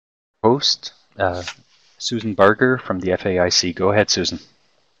host, Susan Barger from the FAIC. Go ahead, Susan.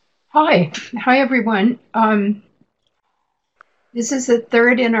 Hi everyone. This is the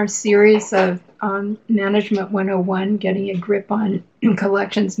third in our series of Management 101, getting a grip on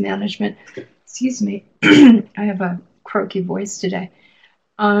collections management. Excuse me, I have a croaky voice today.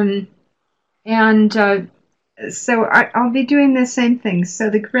 Um, and so I'll be doing the same thing.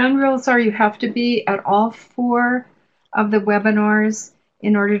 So the ground rules are you have to be at all four of the webinars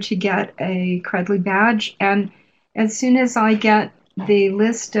in order to get a Credly badge. And as soon as I get the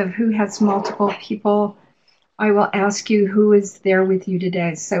list of who has multiple people, I will ask you who is there with you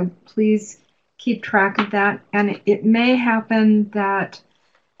today. So please keep track of that. And it may happen that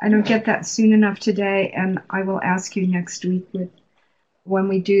I don't get that soon enough today, and I will ask you next week when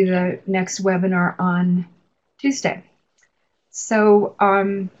we do the next webinar on Tuesday. So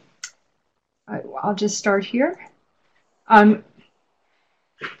I'll just start here.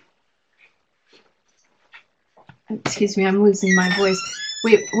 Excuse me, I'm losing my voice.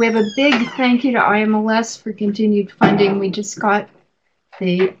 We have a big thank you to IMLS for continued funding. We just got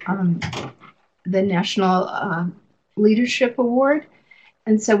the National Leadership Award,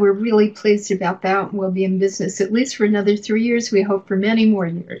 and so we're really pleased about that. We'll be in business at least for another 3 years. We hope for many more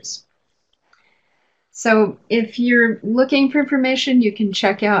years. So if you're looking for information, you can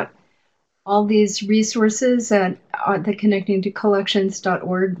check out all these resources at the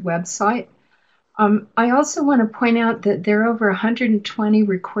connectingtocollections.org website. I also want to point out that there are over 120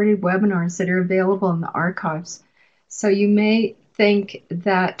 recorded webinars that are available in the archives. So you may think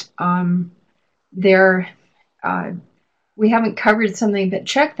that we haven't covered something, but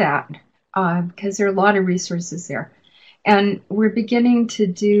check that because there are a lot of resources there. And we're beginning to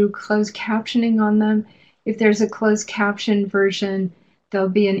do closed captioning on them. If there's a closed caption version, there'll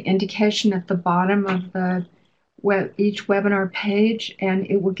be an indication at the bottom of each webinar page, and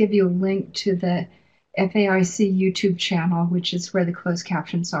it will give you a link to the FAIC YouTube channel, which is where the closed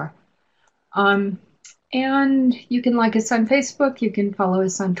captions are. And you can like us on Facebook, you can follow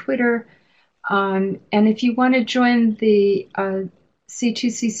us on Twitter, and if you want to join the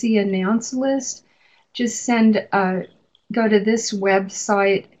C2CC announce list, just go to this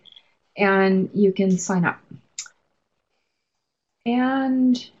website and you can sign up.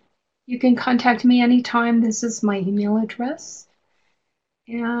 And you can contact me anytime. This is my email address.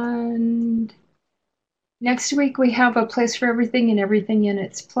 And next week we have a place for everything and everything in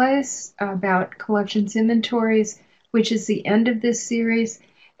its place about collections inventories, which is the end of this series.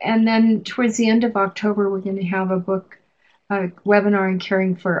 And then towards the end of October, we're going to have a webinar on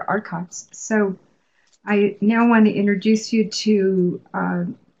caring for archives. So I now want to introduce you to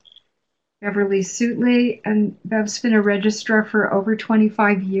Beverly Suitley, and Bev's been a registrar for over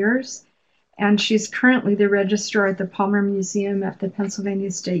 25 years, and she's currently the registrar at the Palmer Museum at the Pennsylvania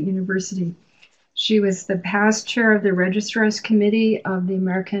State University. She was the past chair of the Registrars Committee of the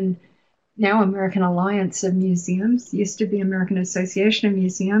now American Alliance of Museums, used to be American Association of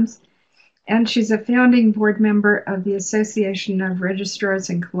Museums, and she's a founding board member of the Association of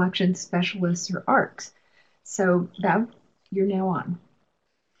Registrars and Collection Specialists, or ARCS. So, Bev, you're now on.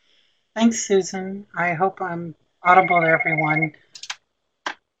 Thanks, Susan. I hope I'm audible to everyone.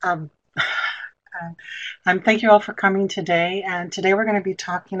 Thank you all for coming today. And today we're going to be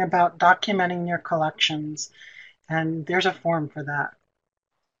talking about documenting your collections. And there's a form for that.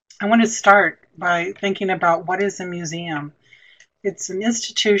 I want to start by thinking about what is a museum. It's an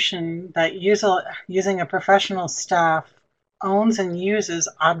institution that using a professional staff owns and uses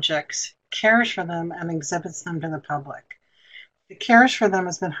objects, cares for them, and exhibits them to the public. The cares for them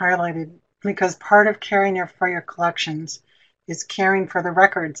has been highlighted because part of caring for your collections is caring for the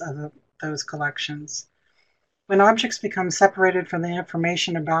records of those collections. When objects become separated from the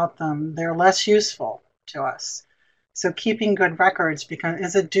information about them, they're less useful to us. So keeping good records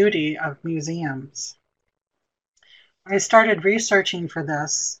is a duty of museums. When I started researching for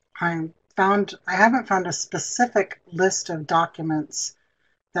this, I haven't found a specific list of documents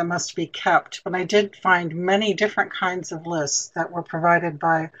that must be kept, but I did find many different kinds of lists that were provided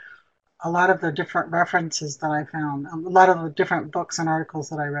by a lot of the different references that I found, a lot of the different books and articles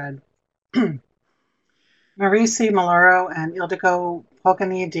that I read. Marie C. Maloro and Ildiko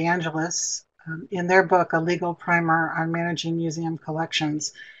Pogani de Angelis, in their book, A Legal Primer on Managing Museum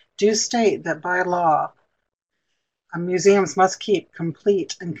Collections, do state that by law, museums must keep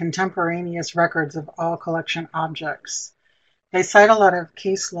complete and contemporaneous records of all collection objects. They cite a lot of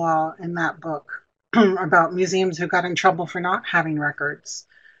case law in that book about museums who got in trouble for not having records.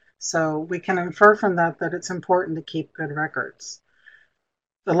 So we can infer from that it's important to keep good records.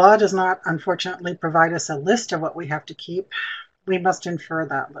 The law does not, unfortunately, provide us a list of what we have to keep. we must infer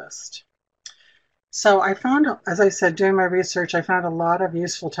that list. So I found, as I said, doing my research, I found a lot of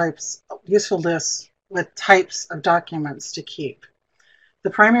useful lists with types of documents to keep. The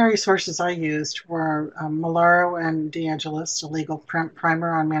primary sources I used were Malaro and DeAngelis, a legal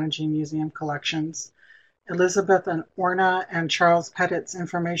primer on managing museum collections, Elizabeth and Orna and Charles Pettit's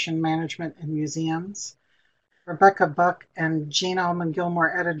Information Management in Museums, Rebecca Buck and Jean Allman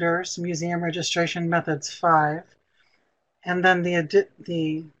Gilmore editors, Museum Registration Methods 5, and then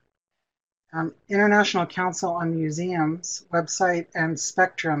the International Council on Museums website and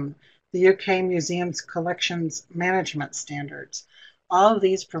Spectrum, the UK Museums Collections Management Standards. All of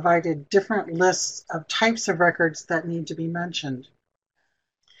these provided different lists of types of records that need to be mentioned.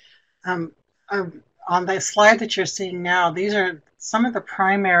 On the slide that you're seeing now, these are some of the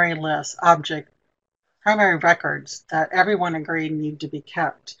primary primary records that everyone agreed need to be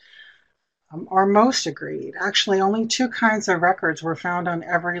kept. Or most agreed. Actually, only two kinds of records were found on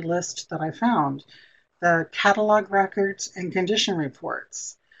every list that I found: the catalog records and condition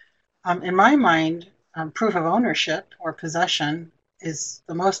reports. In my mind, proof of ownership or possession is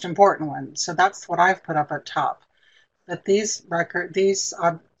the most important one, so that's what I've put up at top. That these records,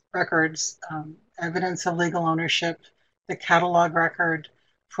 evidence of legal ownership, the catalog record,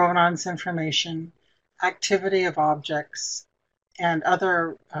 provenance information, activity of objects, and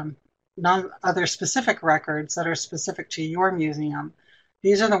other specific records that are specific to your museum.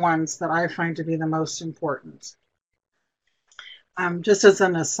 These are the ones that I find to be the most important. Just as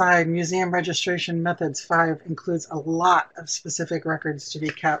an aside, Museum Registration Methods 5 includes a lot of specific records to be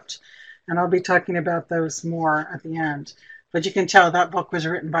kept, and I'll be talking about those more at the end. But you can tell that book was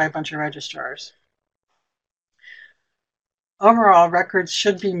written by a bunch of registrars. Overall, records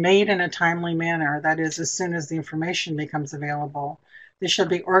should be made in a timely manner, that is, as soon as the information becomes available. They should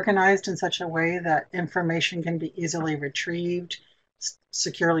be organized in such a way that information can be easily retrieved,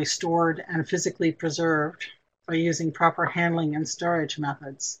 securely stored, and physically preserved by using proper handling and storage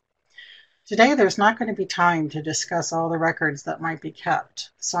methods. Today, there's not going to be time to discuss all the records that might be kept,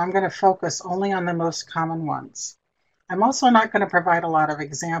 so I'm going to focus only on the most common ones. I'm also not going to provide a lot of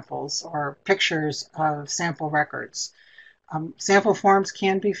examples or pictures of sample records. Sample forms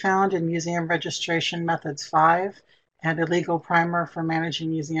can be found in Museum Registration Methods 5 and a legal primer for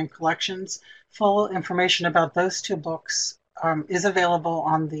managing museum collections. Full information about those two books is available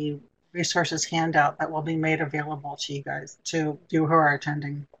on the resources handout that will be made available to you guys, to you who are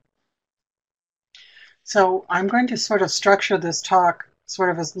attending. So I'm going to sort of structure this talk sort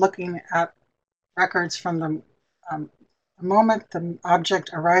of as looking at records from the moment the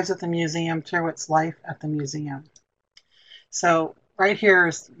object arrives at the museum through its life at the museum. So right here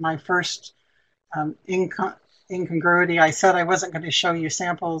is my first incongruity. I said I wasn't going to show you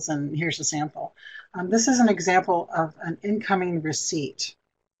samples, and here's a sample. This is an example of an incoming receipt.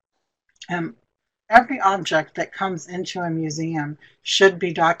 Every object that comes into a museum should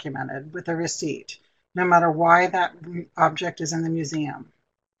be documented with a receipt, no matter why that object is in the museum.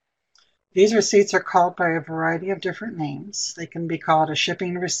 These receipts are called by a variety of different names. They can be called a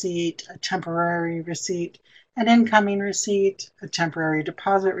shipping receipt, a temporary receipt, an incoming receipt, a temporary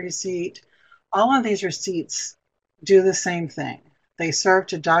deposit receipt. All of these receipts do the same thing. They serve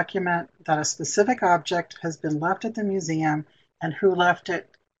to document that a specific object has been left at the museum and who left it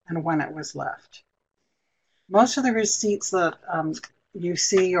and when it was left. Most of the receipts that you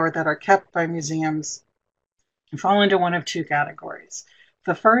see or that are kept by museums fall into one of two categories.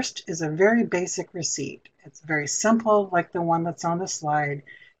 The first is a very basic receipt. It's very simple, like the one that's on the slide.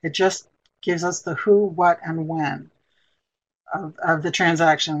 It just gives us the who, what, and when of the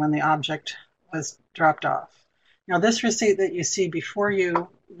transaction when the object was dropped off. Now, this receipt that you see before you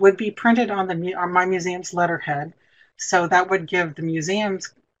would be printed on my museum's letterhead, so that would give the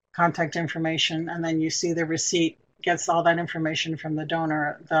museum's contact information, and then you see the receipt gets all that information from the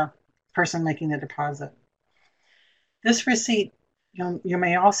donor, the person making the deposit. This receipt, you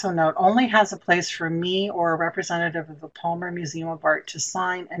may also note, only has a place for me or a representative of the Palmer Museum of Art to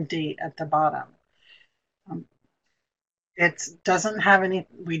sign and date at the bottom. It doesn't have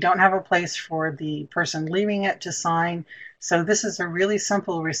we don't have a place for the person leaving it to sign. So this is a really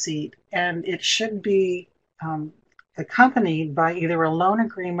simple receipt, and it should be accompanied by either a loan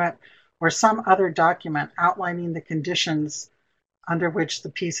agreement or some other document outlining the conditions under which the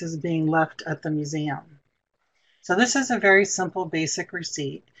piece is being left at the museum. So this is a very simple, basic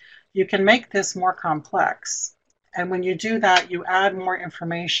receipt. You can make this more complex. And when you do that, you add more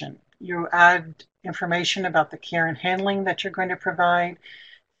information. You add information about the care and handling that you're going to provide,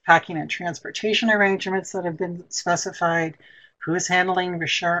 packing and transportation arrangements that have been specified, who is handling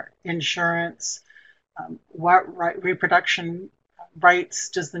insurance, what reproduction rights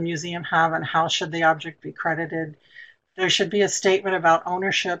does the museum have and how should the object be credited. There should be a statement about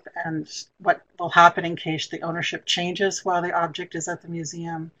ownership and what will happen in case the ownership changes while the object is at the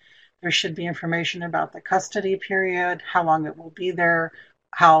museum. There should be information about the custody period, how long it will be there,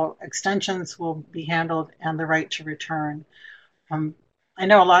 how extensions will be handled, and the right to return. I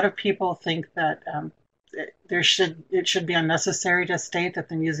know a lot of people think that it should be unnecessary to state that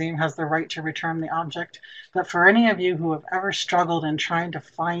the museum has the right to return the object. But for any of you who have ever struggled in trying to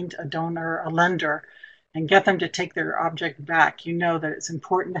find a donor, a lender, and get them to take their object back, you know that it's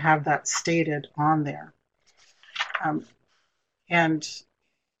important to have that stated on there. And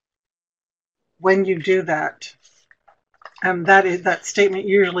when you do that, that statement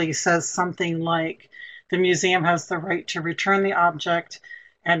usually says something like, the museum has the right to return the object,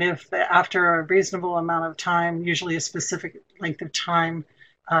 and if after a reasonable amount of time, usually a specific length of time,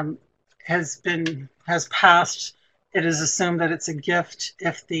 has passed, it is assumed that it's a gift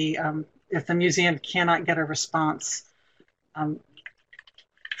if the museum cannot get a response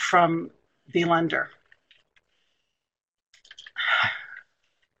from the lender.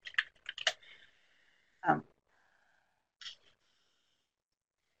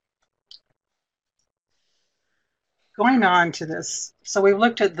 Going on to this, so we've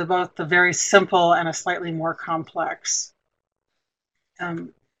looked at both the very simple and a slightly more complex,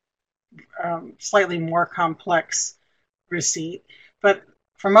 receipt. But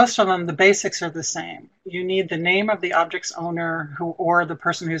for most of them, the basics are the same. You need the name of the object's owner, or the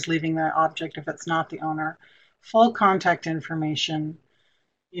person who's leaving the object if it's not the owner, full contact information.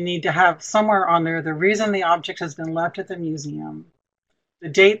 You need to have somewhere on there the reason the object has been left at the museum, the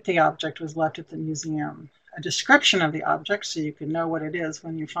date the object was left at the museum, a description of the object so you can know what it is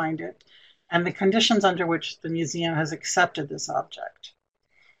when you find it, and the conditions under which the museum has accepted this object.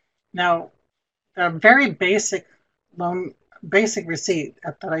 Now, the very basic receipt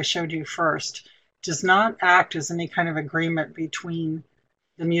that I showed you first does not act as any kind of agreement between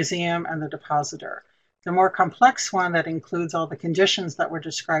the museum and the depositor. The more complex one that includes all the conditions that were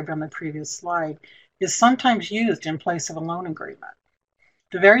described on the previous slide is sometimes used in place of a loan agreement.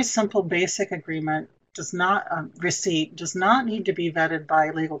 The very simple basic agreement receipt does not need to be vetted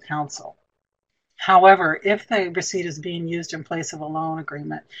by legal counsel. However, if the receipt is being used in place of a loan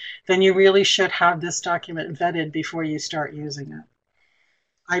agreement, then you really should have this document vetted before you start using it.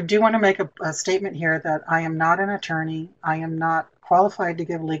 I do want to make a statement here that I am not an attorney. I am not qualified to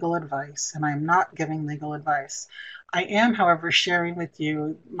give legal advice, and I am not giving legal advice. I am, however, sharing with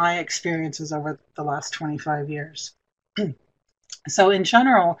you my experiences over the last 25 years. So in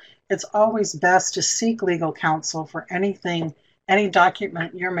general, it's always best to seek legal counsel for any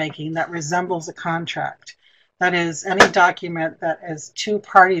document you're making that resembles a contract. That is, any document that is two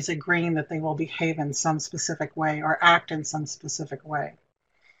parties agreeing that they will behave in some specific way or act in some specific way.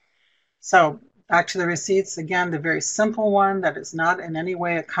 So back to the receipts, again, the very simple one that is not in any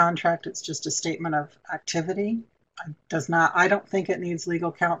way a contract, it's just a statement of activity. I don't think it needs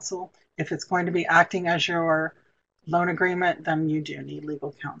legal counsel. If it's going to be acting as your loan agreement, then you do need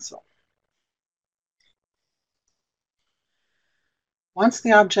legal counsel. Once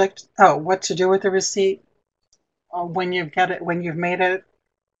the object, what to do with the receipt? When you've made it,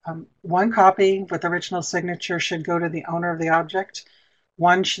 one copy with original signature should go to the owner of the object.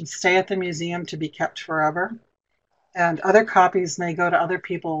 One should stay at the museum to be kept forever. And other copies may go to other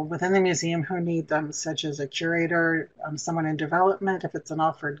people within the museum who need them, such as a curator, someone in development, if it's an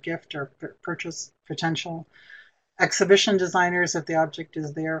offered gift or purchase potential, exhibition designers if the object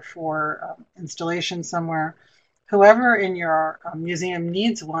is there for installation somewhere. Whoever in your museum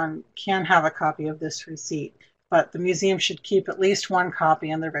needs one can have a copy of this receipt, but the museum should keep at least one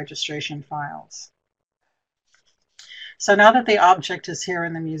copy in the registration files. So now that the object is here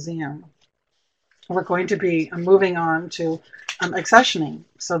in the museum, we're going to be moving on to accessioning.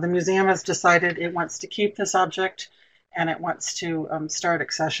 So the museum has decided it wants to keep this object and it wants to start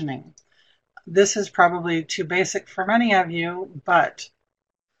accessioning. This is probably too basic for many of you, but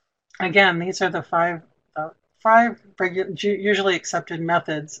again, these are the five usually accepted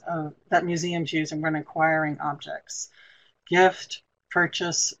methods that museums use when acquiring objects: gift,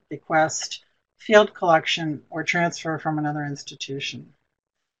 purchase, bequest, field collection, or transfer from another institution.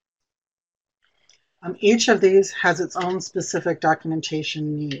 Each of these has its own specific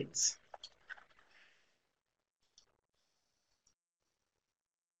documentation needs.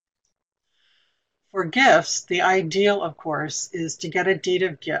 For gifts, the ideal, of course, is to get a deed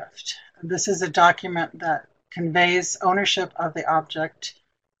of gift. This is a document that conveys ownership of the object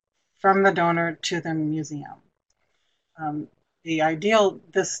from the donor to the museum.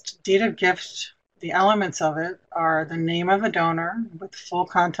 This deed of gift The elements of it are the name of the donor with full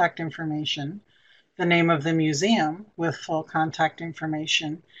contact information, the name of the museum with full contact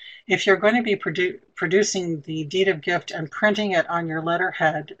information. If you're going to be producing the deed of gift and printing it on your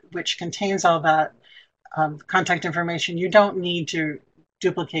letterhead, which contains all that contact information, you don't need to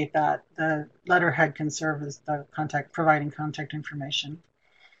duplicate that. The letterhead can serve as the providing contact information.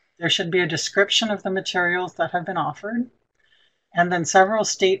 There should be a description of the materials that have been offered, and then several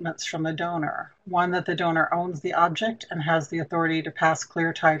statements from the donor. One, that the donor owns the object and has the authority to pass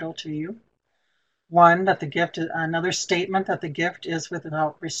clear title to you. One, that the gift is another statement that the gift is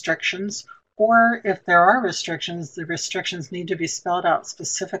without restrictions, or if there are restrictions, the restrictions need to be spelled out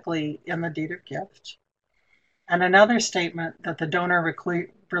specifically in the deed of gift. And another statement that the donor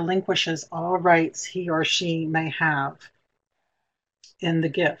relinquishes all rights he or she may have in the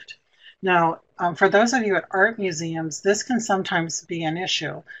gift. Now, for those of you at art museums, this can sometimes be an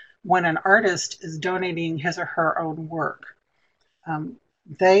issue when an artist is donating his or her own work.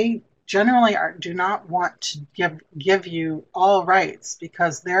 They generally do not want to give you all rights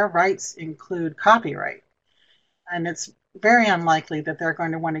because their rights include copyright. And it's very unlikely that they're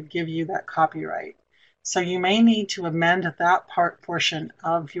going to want to give you that copyright. So you may need to amend that portion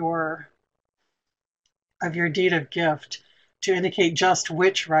of your deed of gift to indicate just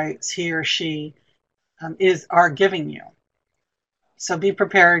which rights he or she are giving you. So be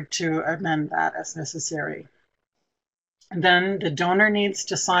prepared to amend that as necessary. And then the donor needs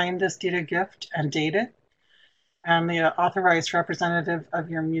to sign this deed of gift and date it. And the authorized representative of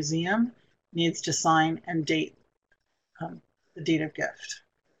your museum needs to sign and date the deed of gift.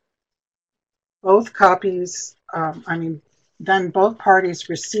 Both copies, then both parties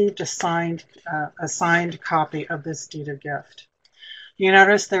received a signed copy of this deed of gift. You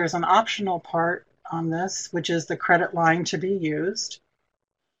notice there's an optional part on this, which is the credit line to be used.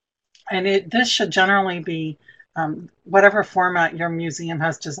 And this should generally be whatever format your museum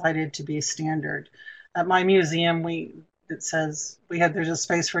has decided to be standard. At my museum, there's a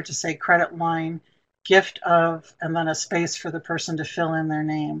space for it to say credit line, gift of, and then a space for the person to fill in their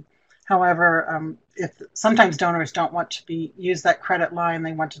name. However, if sometimes donors don't want to use that credit line,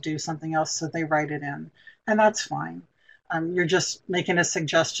 they want to do something else, so they write it in, and that's fine. You're just making a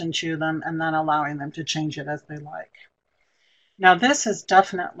suggestion to them and then allowing them to change it as they like. Now, this is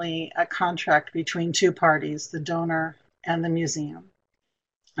definitely a contract between two parties, the donor and the museum.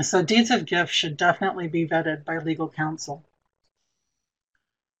 So deeds of gift should definitely be vetted by legal counsel.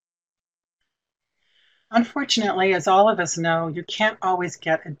 Unfortunately, as all of us know, you can't always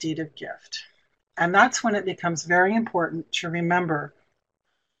get a deed of gift. And that's when it becomes very important to remember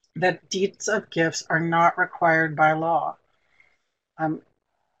that deeds of gifts are not required by law.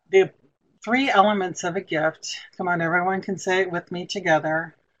 The three elements of a gift, come on, everyone can say it with me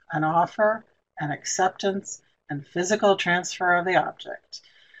together: an offer, an acceptance, and physical transfer of the object.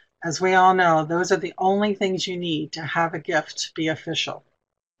 As we all know, those are the only things you need to have a gift be official.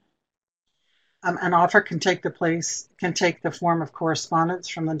 An offer can take the form of correspondence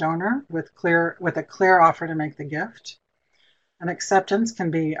from the donor with a clear offer to make the gift. An acceptance can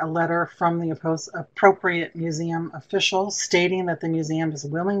be a letter from the appropriate museum official stating that the museum is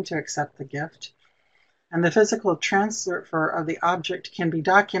willing to accept the gift. And the physical transfer of the object can be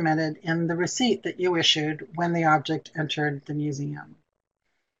documented in the receipt that you issued when the object entered the museum.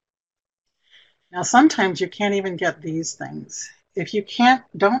 Now, sometimes you can't even get these things. If you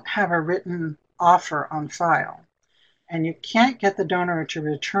don't have a written offer on file, and you can't get the donor to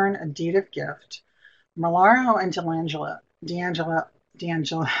return a deed of gift, Malaro and DeAngelis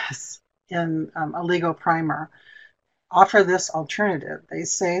in a legal primer offer this alternative. They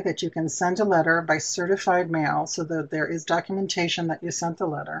say that you can send a letter by certified mail so that there is documentation that you sent the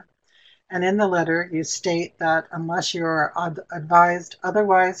letter. And in the letter, you state that unless you are advised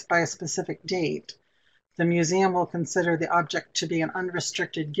otherwise by a specific date, the museum will consider the object to be an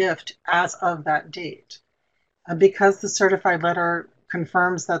unrestricted gift as of that date. Because the certified letter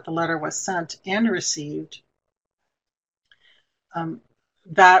confirms that the letter was sent and received,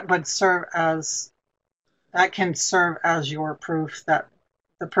 that can serve as your proof that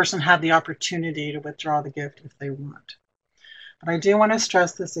the person had the opportunity to withdraw the gift if they want. But I do want to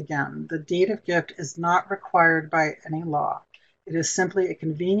stress this again. The deed of gift is not required by any law. It is simply a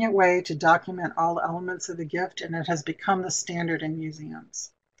convenient way to document all elements of the gift, and it has become the standard in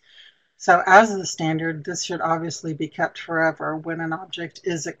museums. So as the standard, this should obviously be kept forever when an object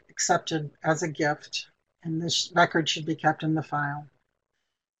is accepted as a gift, and this record should be kept in the file.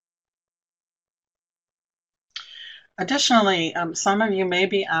 Additionally, some of you may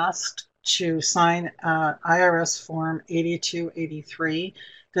be asked to sign IRS Form 8283.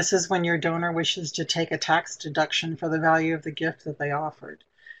 This is when your donor wishes to take a tax deduction for the value of the gift that they offered.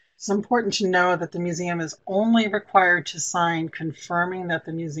 It's important to know that the museum is only required to sign confirming that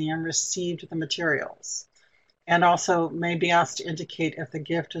the museum received the materials, and also may be asked to indicate if the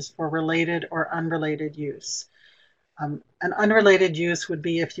gift is for related or unrelated use. An unrelated use would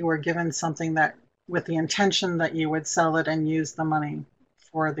be if you were given something that with the intention that you would sell it and use the money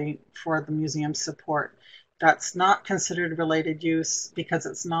for the museum's support. That's not considered related use because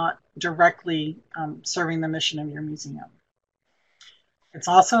it's not directly serving the mission of your museum. It's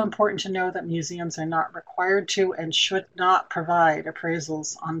also important to know that museums are not required to and should not provide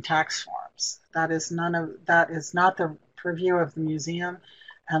appraisals on tax forms. That is not the purview of the museum,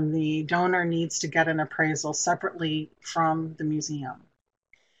 and the donor needs to get an appraisal separately from the museum.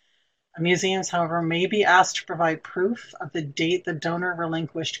 Museums, however, may be asked to provide proof of the date the donor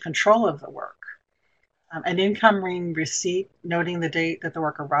relinquished control of the work. An incoming receipt noting the date that the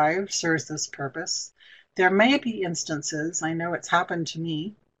work arrived serves this purpose. There may be instances, I know it's happened to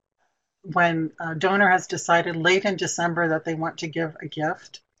me, when a donor has decided late in December that they want to give a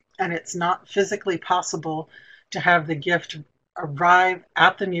gift, and it's not physically possible to have the gift arrive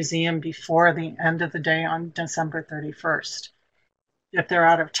at the museum before the end of the day on December 31st. If they're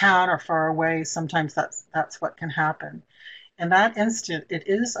out of town or far away, sometimes that's what can happen. In that instant, it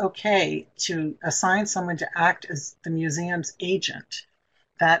is okay to assign someone to act as the museum's agent.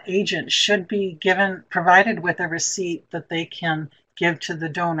 That agent should be provided with a receipt that they can give to the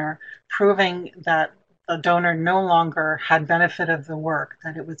donor, proving that the donor no longer had benefit of the work,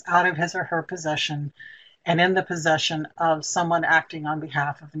 that it was out of his or her possession and in the possession of someone acting on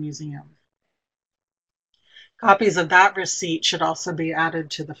behalf of the museum. Copies of that receipt should also be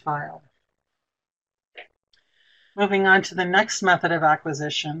added to the file. Moving on to the next method of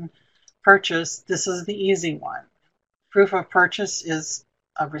acquisition, purchase. This is the easy one. Proof of purchase is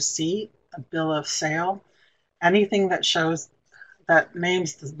a receipt, a bill of sale, anything that shows that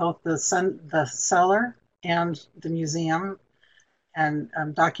names both the seller and the museum and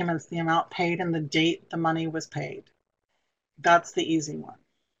documents the amount paid and the date the money was paid. That's the easy one.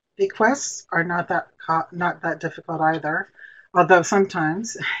 Bequests are not that difficult either, although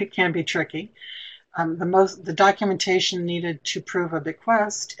sometimes it can be tricky. The documentation needed to prove a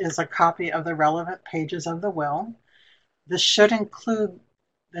bequest is a copy of the relevant pages of the will. This should include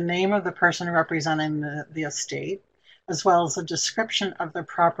the name of the person representing the estate, as well as a description of the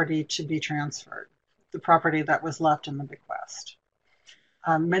property to be transferred, the property that was left in the bequest.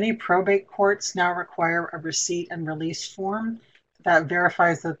 Many probate courts now require a receipt and release form that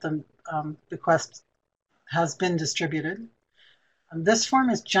verifies that the bequest has been distributed. This form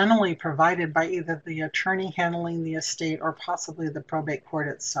is generally provided by either the attorney handling the estate or possibly the probate court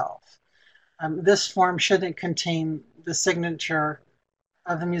itself. This form should contain the signature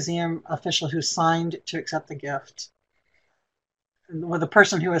of the museum official who signed to accept the gift. Well, the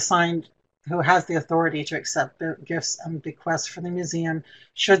person who has the authority to accept the gifts and bequests for the museum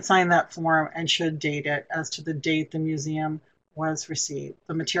should sign that form and should date it as to the date the material was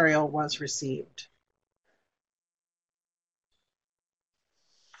received.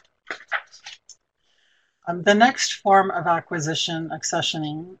 The next form of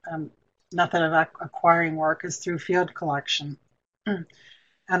accessioning method of acquiring work is through field collection.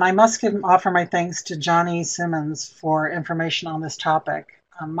 And I must offer my thanks to Johnny Simmons for information on this topic.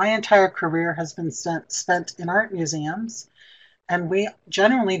 My entire career has been spent in art museums, and we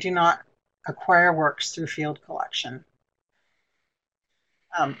generally do not acquire works through field collection.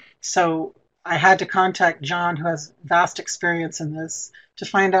 So I had to contact John, who has vast experience in this, to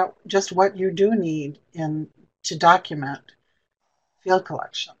find out just what you do need to document field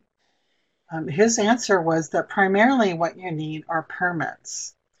collection. His answer was that primarily what you need are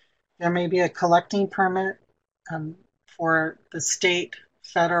permits. There may be a collecting permit for the state,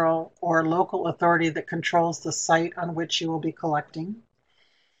 federal, or local authority that controls the site on which you will be collecting.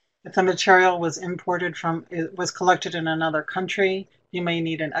 If the material was collected in another country, you may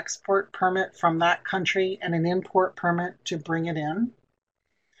need an export permit from that country and an import permit to bring it in.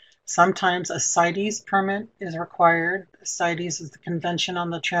 Sometimes a CITES permit is required. CITES is the Convention on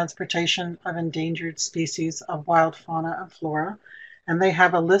the Transportation of Endangered Species of Wild Fauna and Flora, and they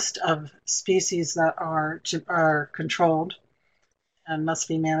have a list of species that are controlled and must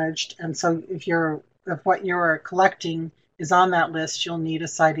be managed. And so if what you're collecting is on that list, you'll need a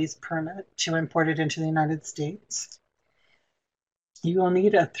CITES permit to import it into the United States. You will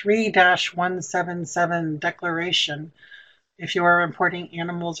need a 3-177 declaration if you are importing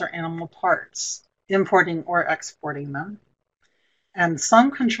animals or animal parts, importing or exporting them. And some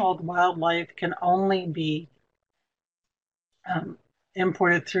controlled wildlife can only be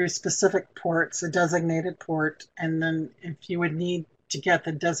imported through specific ports, a designated port, and then if you would need to get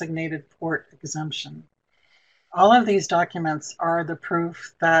the designated port exemption. All of these documents are the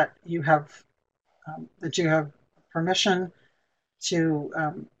proof that you have permission to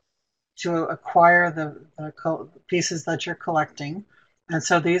acquire the pieces that you're collecting. And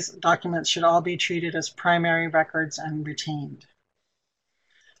so these documents should all be treated as primary records and retained.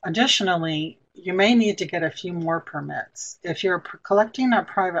 Additionally, you may need to get a few more permits. If you're collecting on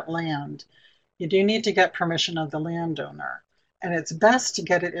private land, you do need to get permission of the landowner, and it's best to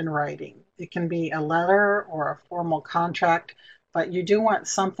get it in writing. It can be a letter or a formal contract, but you do want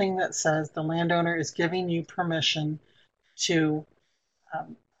something that says the landowner is giving you permission to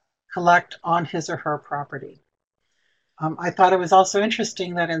collect on his or her property. I thought it was also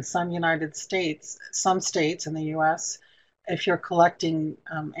interesting that in some states in the US, if you're collecting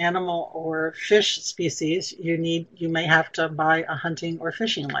animal or fish species, you may have to buy a hunting or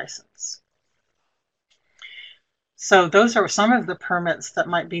fishing license. So those are some of the permits that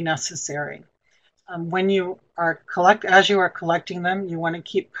might be necessary. As you are collecting them, you want to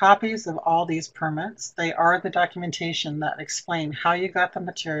keep copies of all these permits. They are the documentation that explain how you got the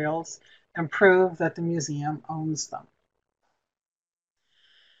materials and prove that the museum owns them.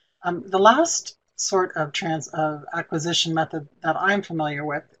 The last sort of acquisition method that I'm familiar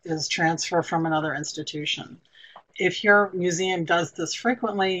with is transfer from another institution. If your museum does this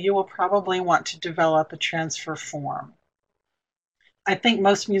frequently, you will probably want to develop a transfer form. I think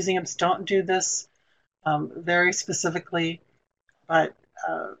most museums don't do this very specifically, but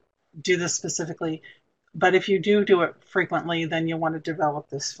But if you do it frequently, then you'll want to develop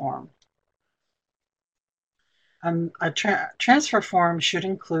this form. A transfer form should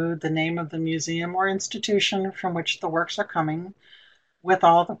include the name of the museum or institution from which the works are coming, with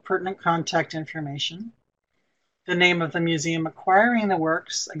all the pertinent contact information. The name of the museum acquiring the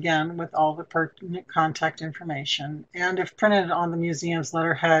works, again, with all the pertinent contact information. And if printed on the museum's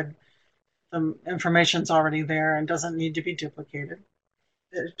letterhead, the information's already there and doesn't need to be duplicated.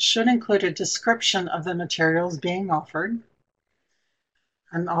 It should include a description of the materials being offered,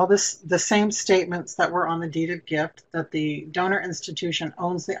 and the same statements that were on the deed of gift, that the donor institution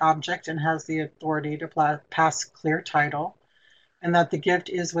owns the object and has the authority to pass clear title, and that the gift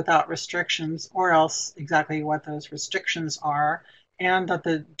is without restrictions, or else exactly what those restrictions are, and that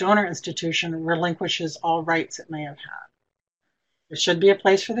the donor institution relinquishes all rights it may have had. There should be a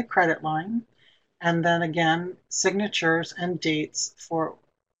place for the credit line, and then again, signatures and dates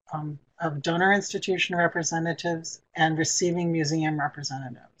of donor institution representatives and receiving museum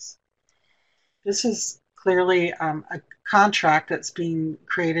representatives. This is clearly a contract that's being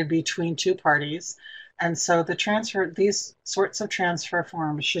created between two parties, and so these sorts of transfer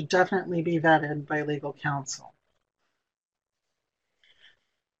forms should definitely be vetted by legal counsel.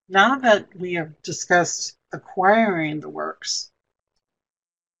 Now that we have discussed acquiring the works,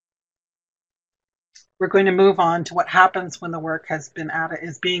 we're going to move on to what happens when the work is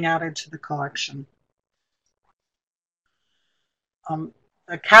being added to the collection.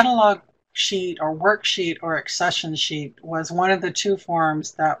 A catalog sheet or worksheet or accession sheet was one of the two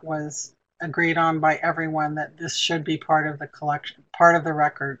forms that was agreed on by everyone, that this should be part of the collection, part of the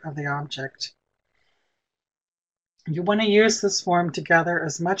record of the object. You want to use this form to gather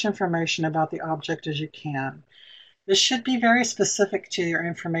as much information about the object as you can. This should be very specific to your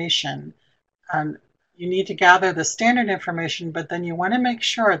information. You need to gather the standard information, but then you want to make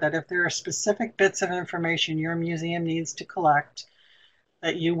sure that if there are specific bits of information your museum needs to collect,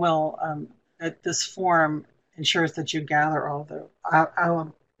 that you will, that this form ensures that you gather all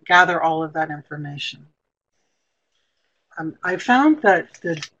of that information. I found that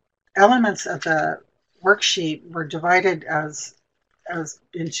the elements of the worksheet were divided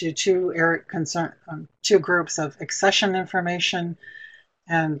into two groups of accession information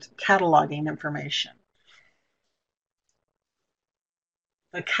and cataloging information.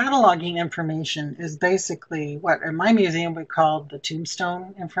 The cataloging information is basically what in my museum we call the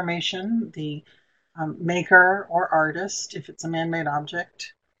tombstone information, the maker or artist, if it's a man-made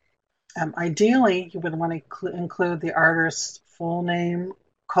object. Ideally, you would want to include the artist's full name,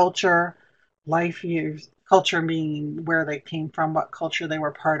 culture, life years, culture meaning where they came from, what culture they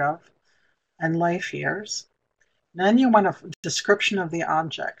were part of, and life years. Then you want a description of the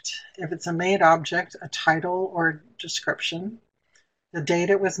object. If it's a made object, a title or description, the date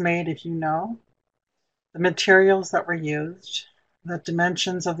it was made if you know, the materials that were used, the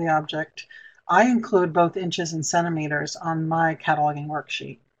dimensions of the object. I include both inches and centimeters on my cataloging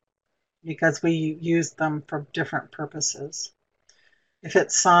worksheet because we use them for different purposes. If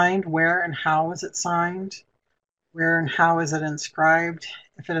it's signed, where and how was it signed? Where and how is it inscribed?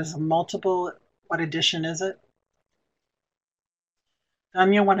 If it is a multiple, what edition is it?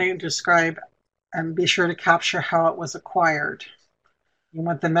 Then you want to describe and be sure to capture how it was acquired. You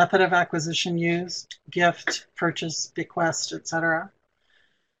want the method of acquisition used, gift, purchase, bequest, etc.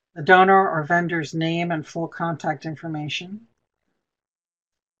 The donor or vendor's name and full contact information.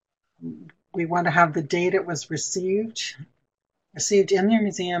 We want to have the date it was received in your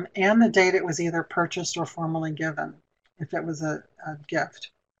museum, and the date it was either purchased or formally given, if it was a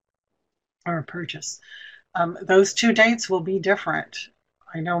gift or a purchase. Those two dates will be different.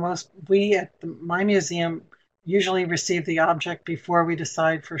 I know we at my museum usually receive the object before we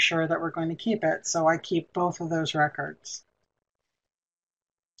decide for sure that we're going to keep it, so I keep both of those records.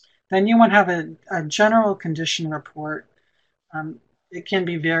 Then you want to have a general condition report. It can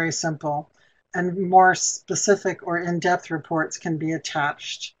be very simple, and more specific or in-depth reports can be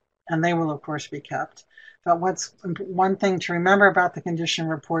attached, and they will of course be kept. But one thing to remember about the condition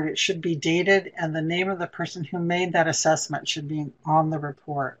report, it should be dated, and the name of the person who made that assessment should be on the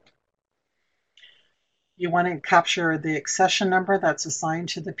report. You want to capture the accession number that's assigned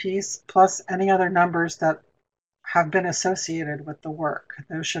to the piece, plus any other numbers that have been associated with the work.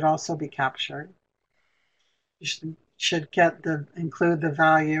 Those should also be captured. You should include the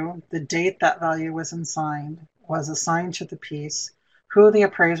value, the date that value was assigned to the piece, who the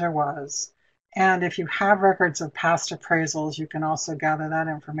appraiser was, and if you have records of past appraisals, you can also gather that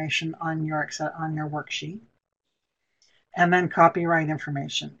information on your worksheet. And then copyright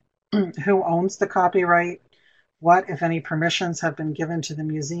information. Who owns the copyright? What, if any, permissions have been given to the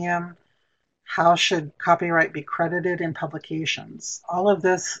museum? How should copyright be credited in publications? All of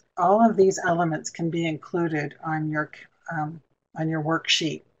these elements can be included on your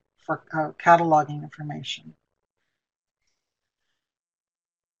worksheet for cataloging information.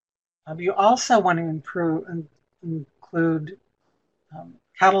 You also want to include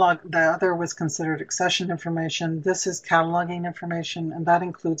catalog. The other was considered accession information. This is cataloging information, and that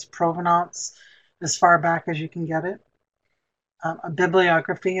includes provenance as far back as you can get it. A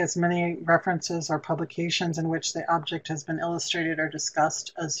bibliography, as many references or publications in which the object has been illustrated or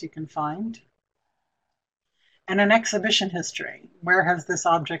discussed as you can find. And an exhibition history. Where has this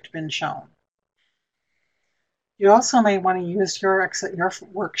object been shown? You also may want to use your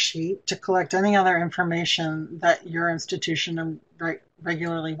worksheet to collect any other information that your institution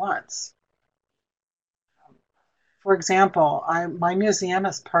regularly wants. For example, my museum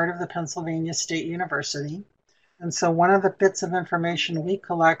is part of the Pennsylvania State University, and so one of the bits of information we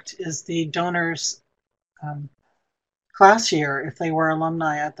collect is the donor's class year, if they were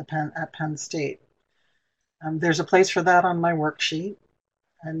alumni at Penn State. There's a place for that on my worksheet.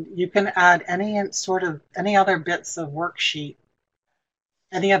 And you can add any other bits of worksheet,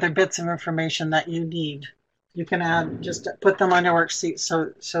 any other bits of information that you need. You can add, just put them on your worksheet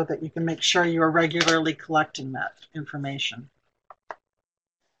so that you can make sure you are regularly collecting that information.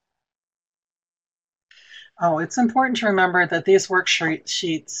 Oh, it's important to remember that these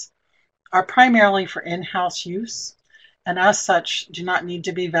worksheets are primarily for in-house use, and as such do not need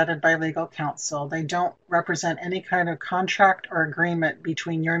to be vetted by legal counsel. They don't represent any kind of contract or agreement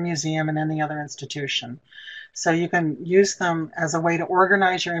between your museum and any other institution. So you can use them as a way to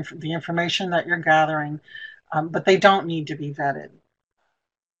organize the information that you're gathering, but they don't need to be vetted.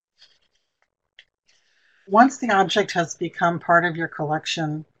 Once the object has become part of your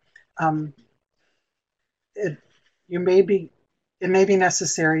collection, it may be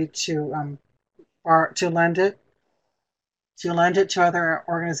necessary to lend it to other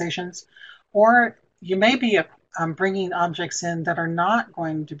organizations, or you may be bringing objects in that are not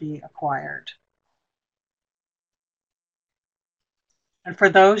going to be acquired. And for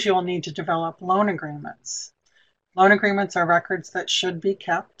those, you will need to develop loan agreements. Loan agreements are records that should be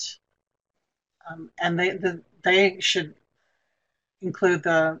kept, and they should include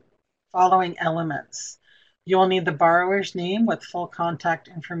the following elements. You will need the borrower's name with full contact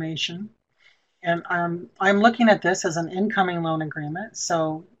information. And I'm looking at this as an incoming loan agreement.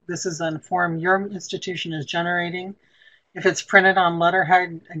 So this is a form your institution is generating. If it's printed on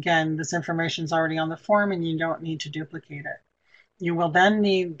letterhead, again, this information is already on the form and you don't need to duplicate it. You will then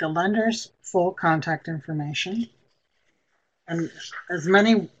need the lender's full contact information and as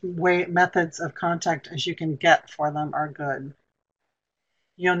many methods of contact as you can get for them are good.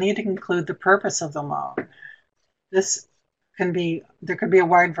 You'll need to include the purpose of the loan. There could be a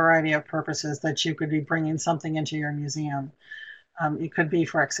wide variety of purposes that you could be bringing something into your museum. It could be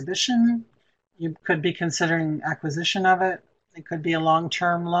for exhibition. You could be considering acquisition of it. It could be a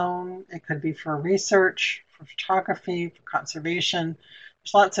long-term loan. It could be for research, for photography, for conservation.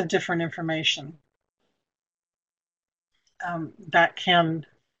 There's lots of different information. that can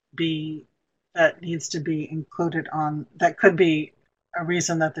be, that needs to be included on, that could be a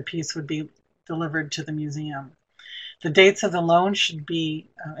reason that the piece would be delivered to the museum. The dates of the loan should be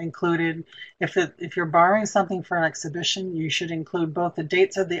included. If you're borrowing something for an exhibition, you should include both the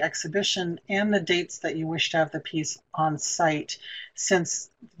dates of the exhibition and the dates that you wish to have the piece on site, since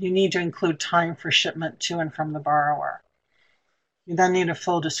you need to include time for shipment to and from the borrower. You then need a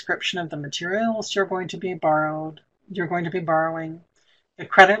full description of the materials you're going to be borrowing, the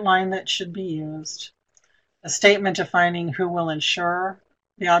credit line that should be used, a statement defining who will insure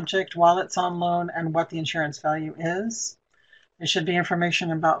the object while it's on loan and what the insurance value is. There should be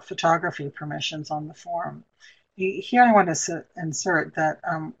information about photography permissions on the form. Here I want to insert that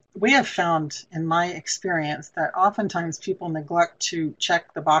we have found in my experience that oftentimes people neglect to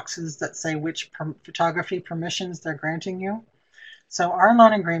check the boxes that say which photography permissions they're granting you. So our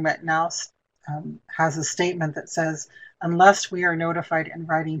loan agreement now has a statement that says, unless we are notified in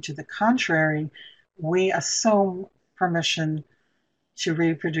writing to the contrary, we assume permission to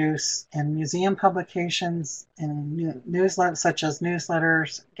reproduce in museum publications, in newsletters such as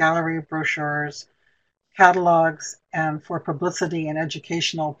newsletters, gallery brochures, catalogs, and for publicity and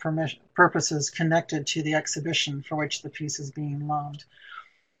educational purposes connected to the exhibition for which the piece is being loaned.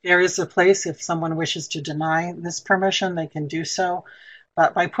 There is a place if someone wishes to deny this permission, they can do so,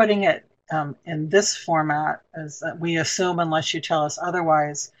 but by putting it in this format, as we assume unless you tell us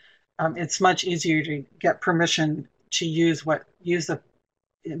otherwise, it's much easier to get permission to use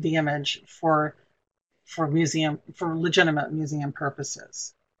the image for legitimate museum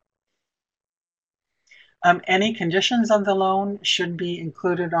purposes. Any conditions of the loan should be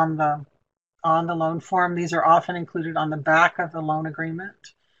included on the loan form. These are often included on the back of the loan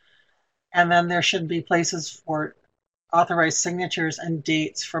agreement. And then there should be places for authorized signatures and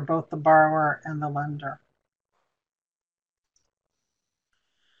dates for both the borrower and the lender.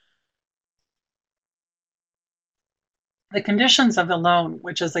 The conditions of the loan,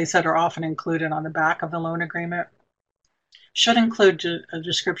 which as I said are often included on the back of the loan agreement, should include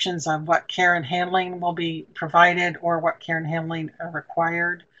descriptions of what care and handling will be provided or what care and handling are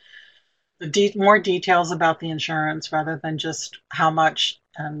required. More details about the insurance rather than just how much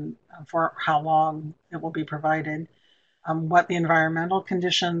and for how long it will be provided, what the environmental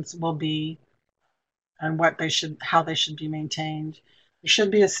conditions will be, and how they should be maintained. There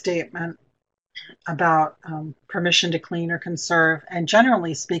should be a statement about permission to clean or conserve, and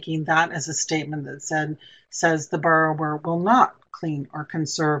generally speaking, that is a statement that says the borrower will not clean or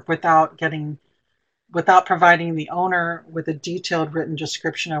conserve without providing the owner with a detailed written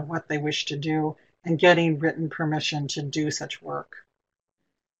description of what they wish to do and getting written permission to do such work.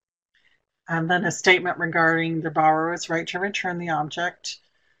 And then a statement regarding the borrower's right to return the object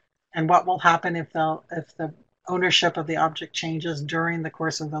and what will happen if the ownership of the object changes during the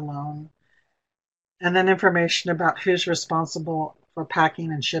course of the loan. And then information about who's responsible for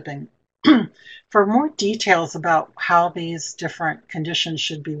packing and shipping. For more details about how these different conditions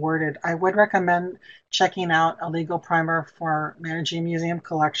should be worded, I would recommend checking out a legal primer for managing museum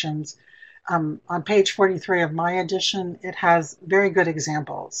collections. On page 43 of my edition, it has very good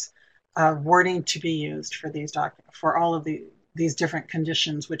examples of wording to be used for these for all of these different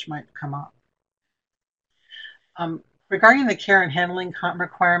conditions which might come up. Regarding the care and handling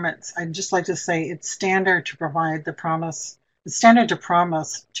requirements, I'd just like to say it's standard to provide to provide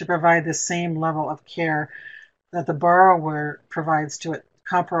the same level of care that the borrower provides to a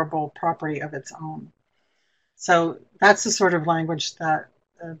comparable property of its own. So that's the sort of language that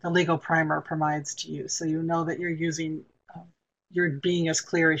the legal primer provides to you, so you know that you're being as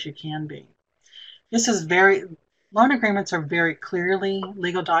clear as you can be. Loan agreements are very clearly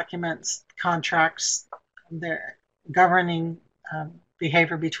legal documents, contracts. They're governing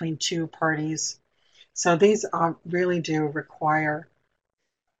behavior between two parties. So these really do require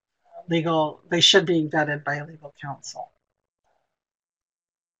they should be vetted by legal counsel.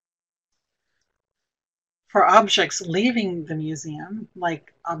 For objects leaving the museum,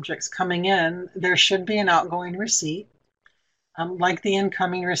 like objects coming in, there should be an outgoing receipt. Like the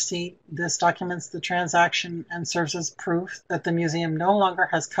incoming receipt, this documents the transaction and serves as proof that the museum no longer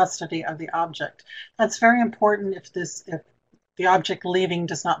has custody of the object. That's very important if the object leaving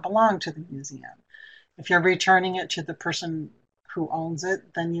does not belong to the museum. If you're returning it to the person who owns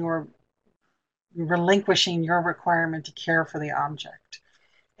it, then you're relinquishing your requirement to care for the object.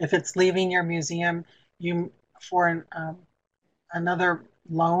 If it's leaving your museum, for another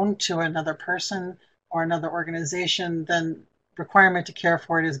loan to another person or another organization, then requirement to care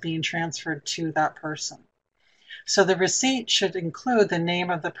for it is being transferred to that person. So the receipt should include the name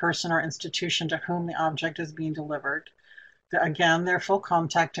of the person or institution to whom the object is being delivered, again, their full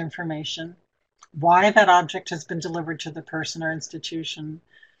contact information, why that object has been delivered to the person or institution,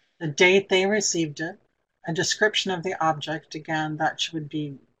 the date they received it, a description of the object, again, that would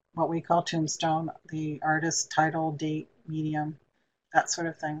be what we call tombstone, the artist, title, date, medium, that sort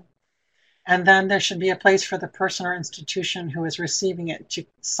of thing. And then there should be a place for the person or institution who is receiving it to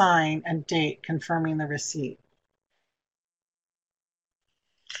sign and date confirming the receipt.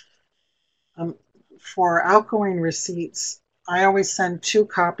 For outgoing receipts, I always send 2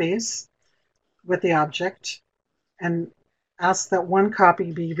 copies with the object and ask that 1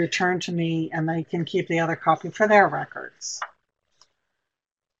 copy be returned to me and they can keep the other copy for their records.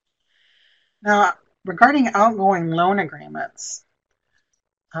 Now, regarding outgoing loan agreements,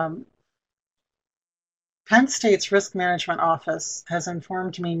 Penn State's Risk Management Office has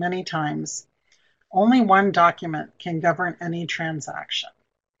informed me many times only 1 document can govern any transaction.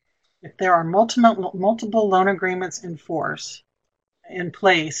 If there are multiple loan agreements in place,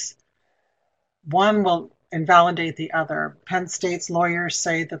 one will invalidate the other. Penn State's lawyers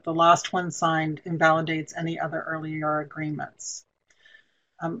say that the last one signed invalidates any other earlier agreements.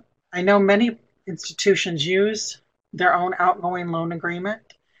 I know many institutions use their own outgoing loan agreement,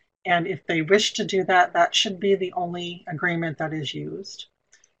 and if they wish to do that, that should be the only agreement that is used.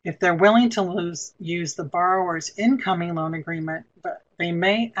 If they're willing to use the borrower's incoming loan agreement, but they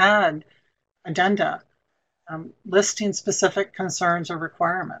may add addenda listing specific concerns or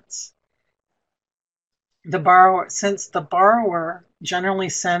requirements. Since the borrower generally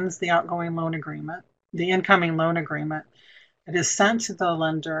sends the outgoing loan agreement, the incoming loan agreement, it is sent to the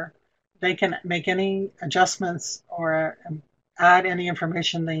lender. They can make any adjustments or add any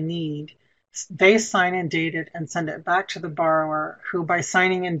information they need. They sign and date it and send it back to the borrower, who by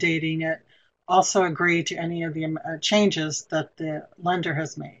signing and dating it also agree to any of the changes that the lender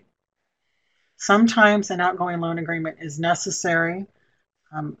has made. Sometimes an outgoing loan agreement is necessary,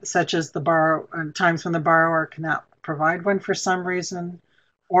 such as times when the borrower cannot provide one for some reason,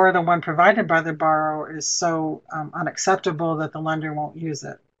 or the one provided by the borrower is so unacceptable that the lender won't use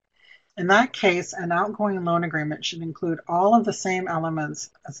it. In that case, an outgoing loan agreement should include all of the same elements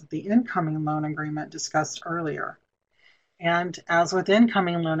as the incoming loan agreement discussed earlier. And as with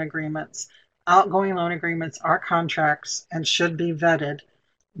incoming loan agreements, outgoing loan agreements are contracts and should be vetted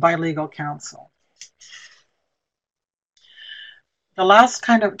by legal counsel. The last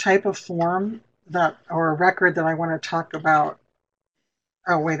type of form or record that I want to talk about,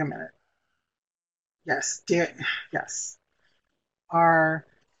 oh, wait a minute. Yes, are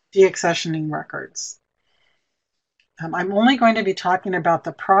deaccessioning records. I'm only going to be talking about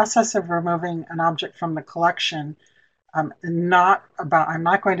the process of removing an object from the collection. I'm not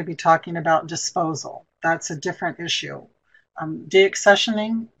going to be talking about disposal. That's a different issue.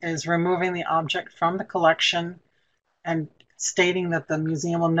 Deaccessioning is removing the object from the collection and stating that the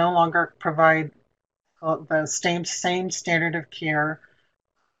museum will no longer provide the same standard of care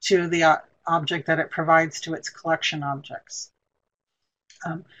to the object that it provides to its collection objects.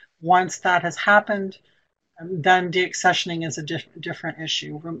 Once that has happened, then deaccessioning is a different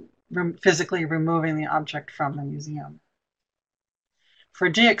issue, physically removing the object from the museum. For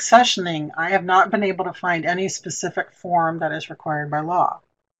deaccessioning, I have not been able to find any specific form that is required by law.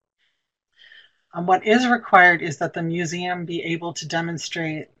 What is required is that the museum be able to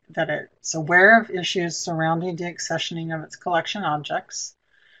demonstrate that it's aware of issues surrounding deaccessioning of its collection objects,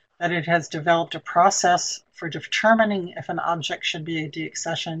 that it has developed a process for determining if an object should be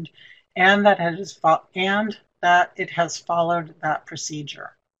deaccessioned, and that it has followed that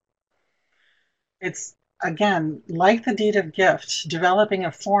procedure. It's, again, like the deed of gift, developing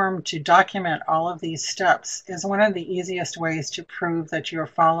a form to document all of these steps is one of the easiest ways to prove that you're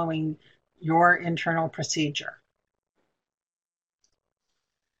following your internal procedure.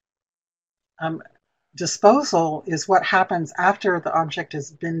 Disposal is what happens after the object has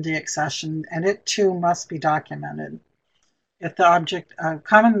been deaccessioned, and it too must be documented. If the object,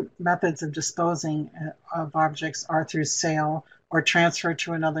 common methods of disposing of objects are through sale or transfer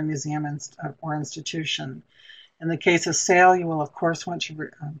to another museum or institution. In the case of sale, you will of course want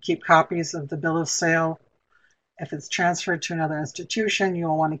to keep copies of the bill of sale. If it's transferred to another institution, you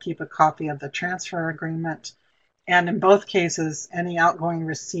will want to keep a copy of the transfer agreement. And in both cases, any outgoing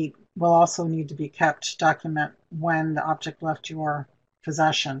receipt will also need to be kept to document when the object left your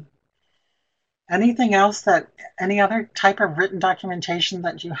possession. Anything else any other type of written documentation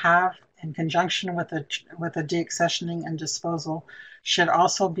that you have in conjunction with a deaccessioning and disposal should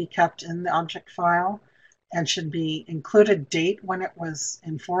also be kept in the object file and should be included date when it was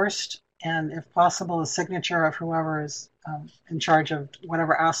enforced, and if possible, a signature of whoever is in charge of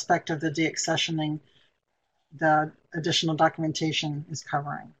whatever aspect of the deaccessioning the additional documentation is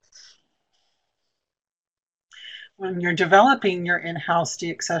covering. When you're developing your in-house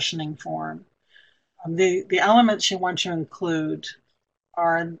deaccessioning form, the elements you want to include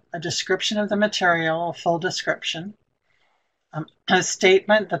are a description of the material, a full description, a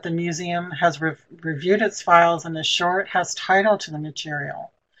statement that the museum has reviewed its files and is sure it has title to the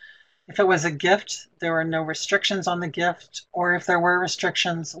material. If it was a gift, there were no restrictions on the gift, or if there were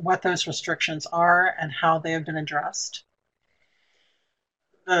restrictions, what those restrictions are and how they have been addressed.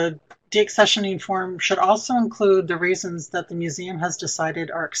 The deaccessioning form should also include the reasons that the museum has decided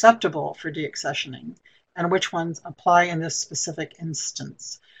are acceptable for deaccessioning and which ones apply in this specific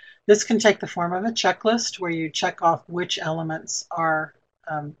instance. This can take the form of a checklist where you check off which elements are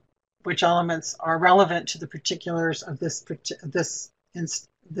relevant to the particulars of this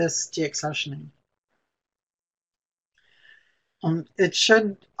deaccessioning. It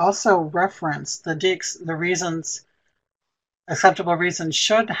should also reference the reasons. Acceptable reasons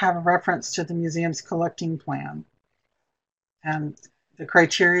should have a reference to the museum's collecting plan, and the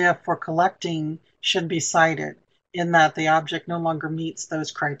criteria for collecting should be cited in that the object no longer meets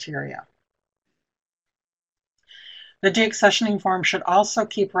those criteria. The deaccessioning form should also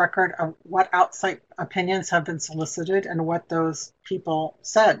keep record of what outside opinions have been solicited and what those people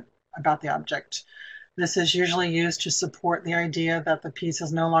said about the object. This is usually used to support the idea that the piece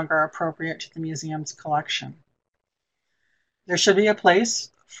is no longer appropriate to the museum's collection. There should be a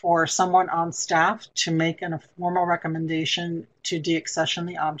place for someone on staff to make a formal recommendation to deaccession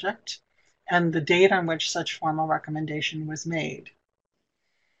the object and the date on which such formal recommendation was made.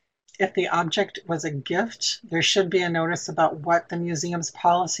 If the object was a gift, there should be a notice about what the museum's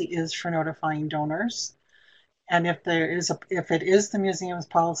policy is for notifying donors. And if it is the museum's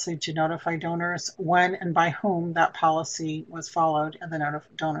policy to notify donors, when and by whom that policy was followed and the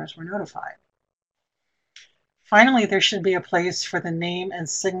donors were notified. Finally, there should be a place for the name and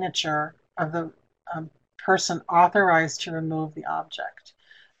signature of the person authorized to remove the object.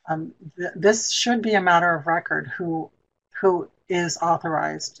 This should be a matter of record who is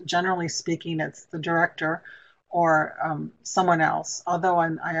authorized. Generally speaking, it's the director or someone else. Although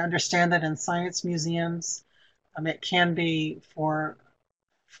I understand that in science museums, it can be for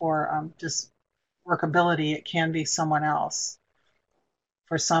just workability, it can be someone else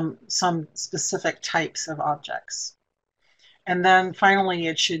for some specific types of objects. And then finally,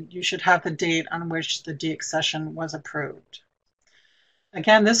 you should have the date on which the deaccession was approved.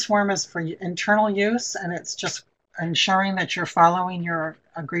 Again, this form is for internal use, and it's just ensuring that you're following your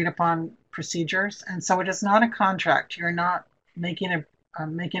agreed upon procedures. And so it is not a contract. You're not making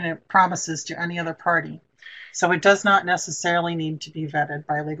promises to any other party. So it does not necessarily need to be vetted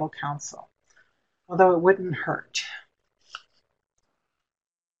by legal counsel, although it wouldn't hurt.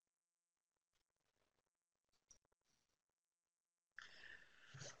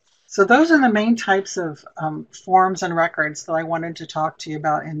 So those are the main types of forms and records that I wanted to talk to you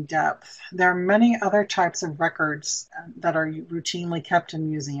about in depth. There are many other types of records that are routinely kept in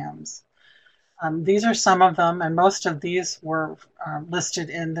museums. These are some of them, and most of these were listed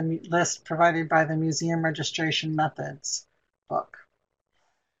in the list provided by the Museum Registration Methods book.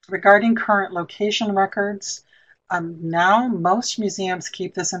 Regarding current location records, now most museums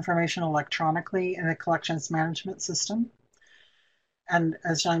keep this information electronically in a collections management system. And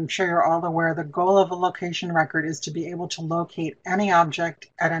as I'm sure you're all aware, the goal of a location record is to be able to locate any object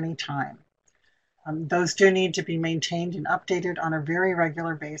at any time. Those do need to be maintained and updated on a very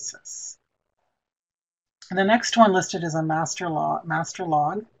regular basis. And the next one listed is a master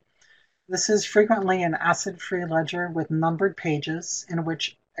log. This is frequently an acid-free ledger with numbered pages in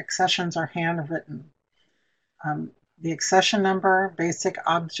which accessions are handwritten. The accession number, basic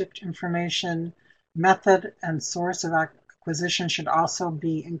object information, method, and source of acquisition should also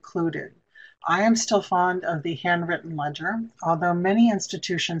be included. I am still fond of the handwritten ledger, although many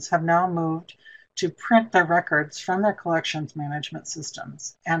institutions have now moved to print their records from their collections management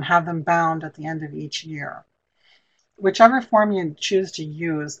systems and have them bound at the end of each year. Whichever form you choose to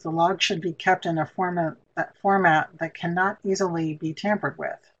use, the log should be kept in a format that cannot easily be tampered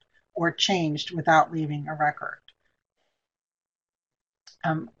with or changed without leaving a record.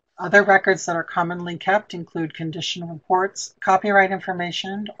 Other records that are commonly kept include condition reports, copyright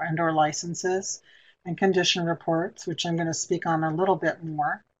information and/or licenses, and condition reports, which I'm going to speak on a little bit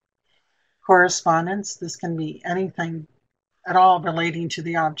more. Correspondence, this can be anything at all relating to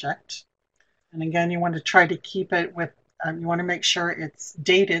the object. And again, you want to try to keep it with, you want to make sure it's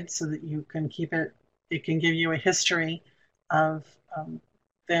dated so that you can keep it, it can give you a history of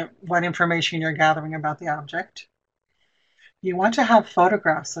what information you're gathering about the object. You want to have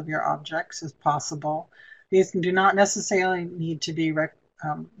photographs of your objects as possible. These do not necessarily need to be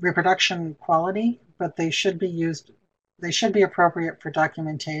reproduction quality, but they should be appropriate for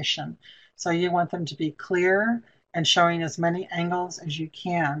documentation. So you want them to be clear and showing as many angles as you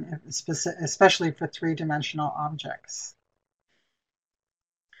can, especially for three-dimensional objects.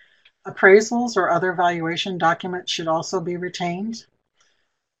 Appraisals or other valuation documents should also be retained.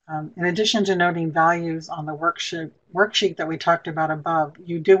 In addition to noting values on the worksheet that we talked about above,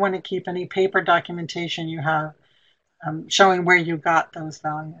 you do want to keep any paper documentation you have showing where you got those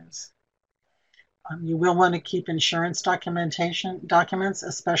values. You will want to keep insurance documents,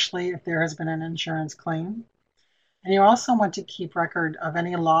 especially if there has been an insurance claim. And you also want to keep record of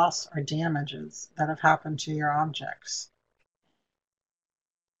any loss or damages that have happened to your objects.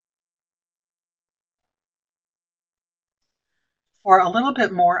 For a little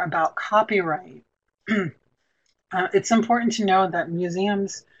bit more about copyright, it's important to know that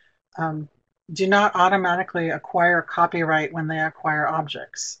museums do not automatically acquire copyright when they acquire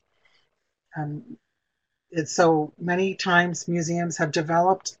objects. So many times museums have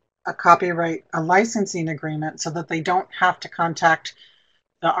developed a licensing agreement so that they don't have to contact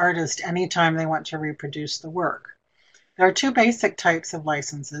the artist anytime they want to reproduce the work. There are two basic types of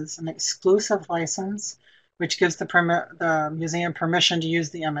licenses: an exclusive license, which gives the museum permission to use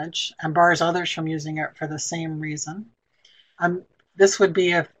the image and bars others from using it for the same reason. This would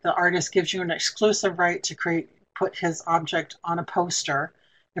be if the artist gives you an exclusive right to put his object on a poster.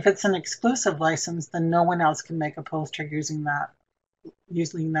 If it's an exclusive license, then no one else can make a poster using that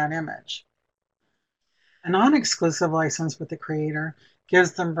image. A non-exclusive license with the creator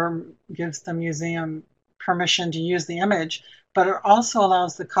gives the museum permission to use the image, but it also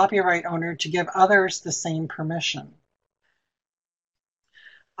allows the copyright owner to give others the same permission.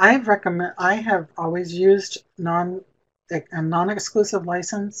 I have always used a non-exclusive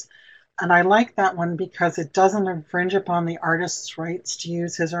license, and I like that one because it doesn't infringe upon the artist's rights to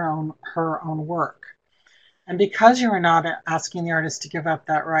use his or her own work. And because you are not asking the artist to give up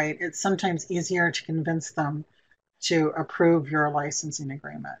that right, it's sometimes easier to convince them to approve your licensing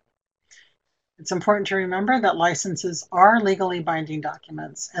agreement. It's important to remember that licenses are legally binding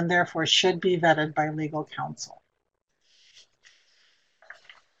documents and therefore should be vetted by legal counsel.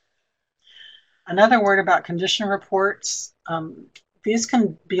 Another word about condition reports. These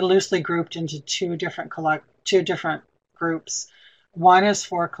can be loosely grouped into two different groups. One is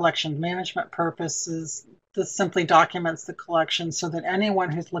for collection management purposes. This simply documents the collection so that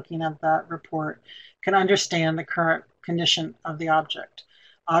anyone who's looking at that report can understand the current condition of the object.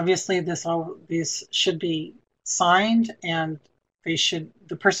 Obviously, these should be signed, and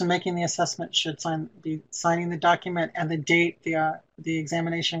the person making the assessment should be signing the document, and the date the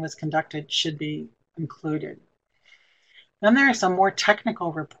examination was conducted should be included. Then there is a more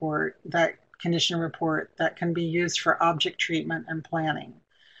technical condition report that can be used for object treatment and planning.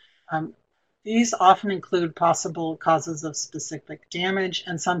 These often include possible causes of specific damage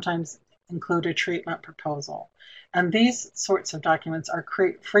and sometimes include a treatment proposal. And these sorts of documents are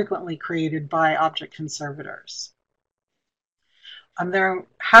frequently created by object conservators. There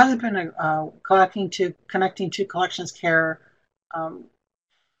has been a Connecting to Collections Care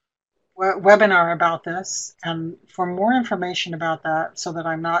webinar about this, and for more information about that, so that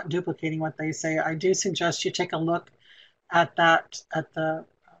I'm not duplicating what they say, I do suggest you take a look at the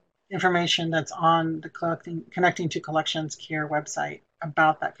information that's on the Connecting to Collections Care website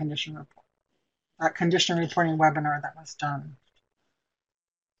about that condition reporting webinar that was done.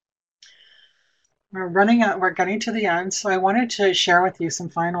 We're getting to the end, so I wanted to share with you some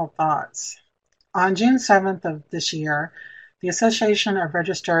final thoughts. On June 7th of this year, the Association of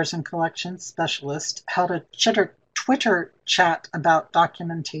Registrars and Collections Specialists held a Twitter chat about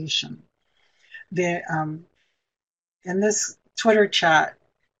documentation. In this Twitter chat,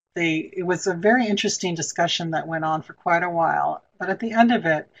 it was a very interesting discussion that went on for quite a while, but at the end of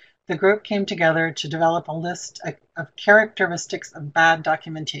it, the group came together to develop a list of characteristics of bad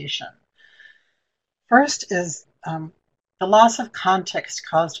documentation. First is the loss of context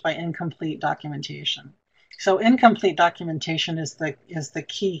caused by incomplete documentation. So incomplete documentation is the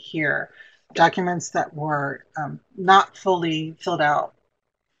key here. Documents that were not fully filled out.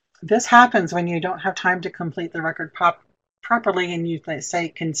 This happens when you don't have time to complete the record properly, and you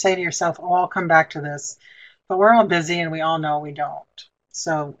can say to yourself, "Oh, I'll come back to this," but we're all busy, and we all know we don't.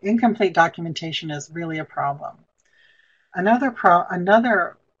 So incomplete documentation is really a problem.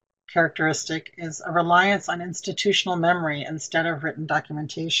 Another characteristic is a reliance on institutional memory instead of written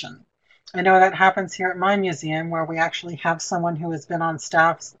documentation. I know that happens here at my museum, where we actually have someone who has been on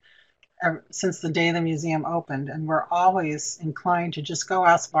staff since the day the museum opened, and we're always inclined to just go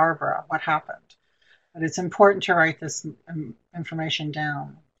ask Barbara what happened. but it's important to write this information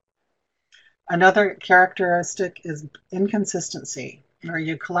down. Another characteristic is inconsistency, where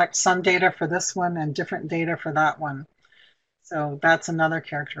you collect some data for this one and different data for that one. So that's another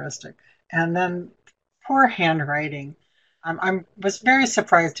characteristic. And then poor handwriting. I was very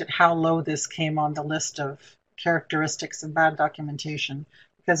surprised at how low this came on the list of characteristics of bad documentation,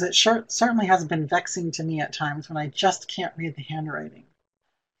 because it certainly has been vexing to me at times when I just can't read the handwriting.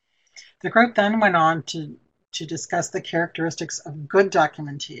 The group then went on to discuss the characteristics of good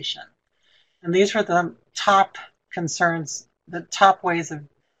documentation. And these were the top concerns, the top ways of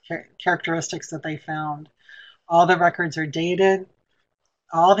characteristics that they found. All the records are dated.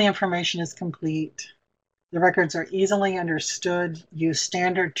 All the information is complete. The records are easily understood, use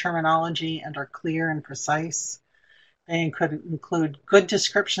standard terminology, and are clear and precise. They could include good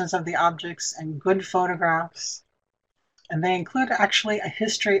descriptions of the objects and good photographs. And they include actually a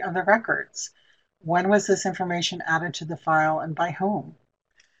history of the records. When was this information added to the file and by whom?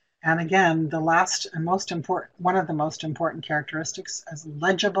 And again, the last and most important, one of the most important characteristics is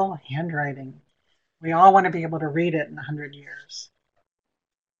legible handwriting. We all want to be able to read it in 100 years.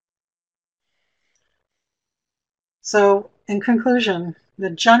 So in conclusion,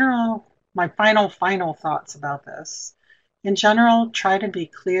 my final thoughts about this. In general, try to be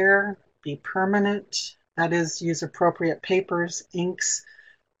clear, be permanent, that is, use appropriate papers, inks,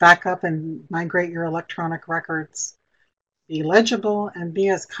 back up and migrate your electronic records, be legible, and be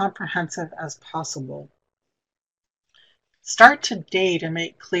as comprehensive as possible. Start today to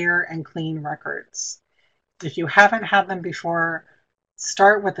make clear and clean records. If you haven't had them before,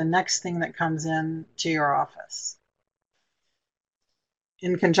 start with the next thing that comes in to your office.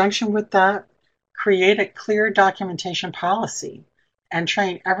 In conjunction with that, create a clear documentation policy and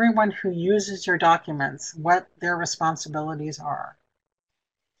train everyone who uses your documents what their responsibilities are.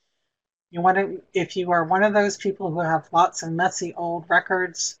 If you are one of those people who have lots of messy old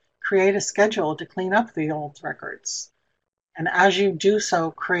records, create a schedule to clean up the old records. And as you do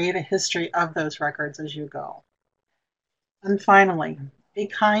so, create a history of those records as you go. And finally, be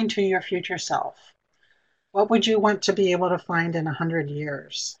kind to your future self. What would you want to be able to find in 100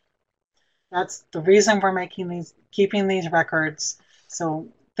 years? That's the reason we're keeping these records. So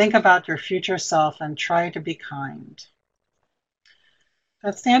think about your future self and try to be kind.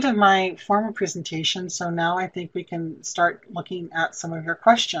 That's the end of my formal presentation. So now I think we can start looking at some of your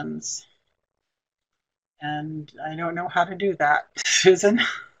questions. And I don't know how to do that. Susan?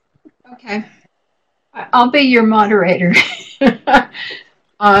 Okay. I'll be your moderator.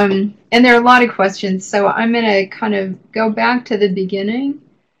 And there are a lot of questions, so I'm going to kind of go back to the beginning.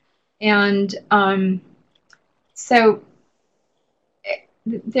 And so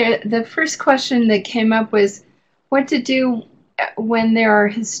the first question that came up was what to do when there are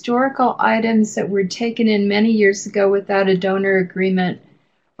historical items that were taken in many years ago without a donor agreement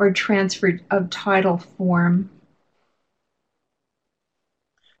or transfer of title form.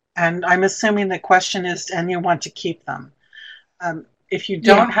 And I'm assuming the question is, and you want to keep them. If you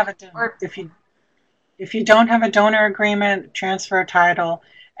don't have a if you don't have a donor agreement, transfer title,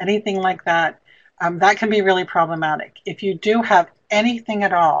 anything like that, that can be really problematic. If you do have anything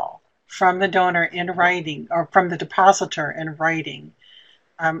at all from the donor in writing or from the depositor in writing,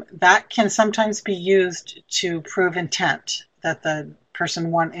 that can sometimes be used to prove intent, that the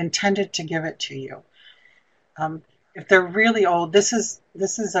person intended to give it to you. If they're really old, this is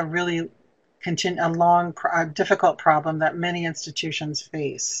a really difficult problem that many institutions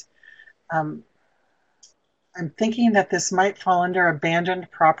face. I'm thinking that this might fall under abandoned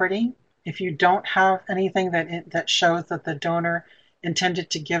property. If you don't have anything that shows that the donor intended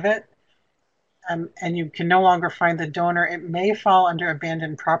to give it, and you can no longer find the donor, it may fall under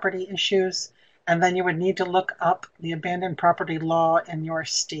abandoned property issues, and then you would need to look up the abandoned property law in your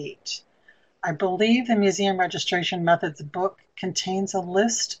state. I believe the Museum Registration Methods book contains a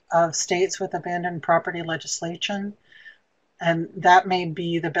list of states with abandoned property legislation, and that may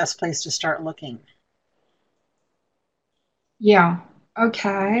be the best place to start looking. Yeah,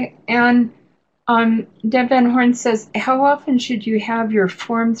 okay. And Deb Van Horn says, how often should you have your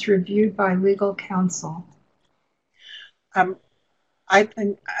forms reviewed by legal counsel? I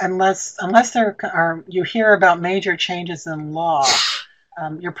think unless you hear about major changes in law,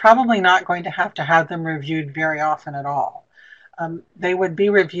 you're probably not going to have them reviewed very often at all. They would be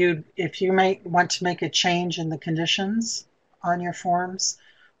reviewed if you may want to make a change in the conditions on your forms,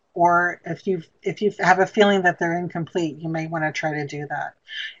 or if you have a feeling that they're incomplete, you may want to try to do that.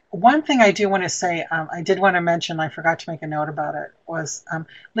 One thing I do want to say, I did want to mention, I forgot to make a note about it, was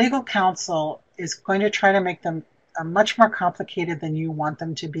legal counsel is going to try to make them much more complicated than you want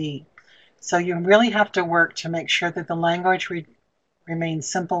them to be. So you really have to work to make sure that the language remains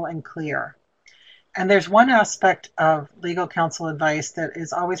simple and clear. And there's one aspect of legal counsel advice that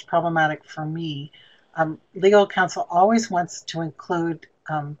is always problematic for me. Legal counsel always wants to include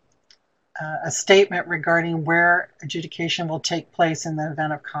a statement regarding where adjudication will take place in the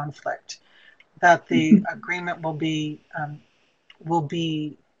event of conflict, that the agreement will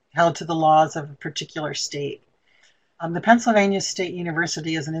be held to the laws of a particular state. The Pennsylvania State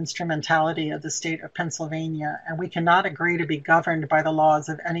University is an instrumentality of the state of Pennsylvania, and we cannot agree to be governed by the laws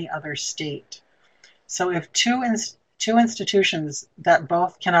of any other state. So if two institutions that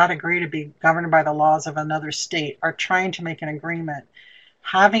both cannot agree to be governed by the laws of another state are trying to make an agreement,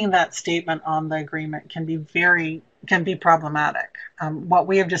 having that statement on the agreement can be problematic. What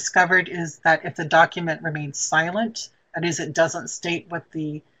we have discovered is that if the document remains silent, that is, it doesn't state what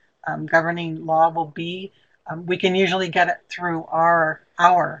the governing law will be, we can usually get it through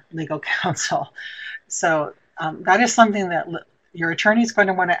our legal counsel. So that is something that your attorney is going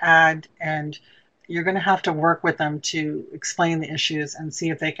to want to add, and you're going to have to work with them to explain the issues and see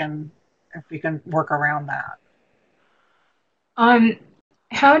if we can work around that.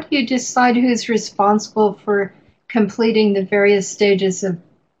 How do you decide who's responsible for completing the various stages of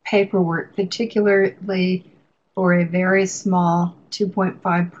paperwork, particularly for a very small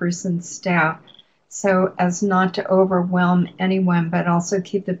 2.5 person staff, so as not to overwhelm anyone, but also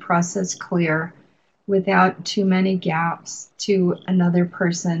keep the process clear without too many gaps to another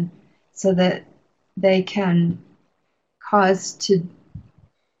person, so that they can cause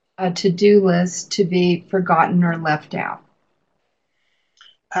a to-do list to be forgotten or left out?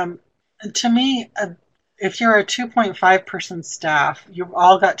 To me, if you're a 2.5 person staff, you've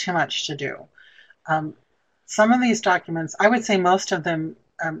all got too much to do. Some of these documents, I would say most of them,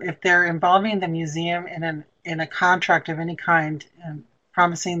 if they're involving the museum in a contract of any kind,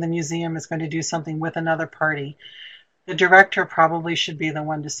 promising the museum is going to do something with another party, the director probably should be the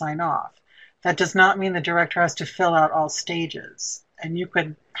one to sign off. That does not mean the director has to fill out all stages. And you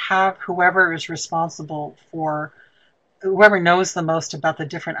could have whoever is responsible for, whoever knows the most about the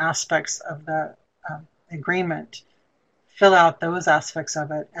different aspects of the agreement, fill out those aspects of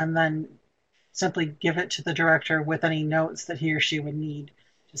it, and then simply give it to the director with any notes that he or she would need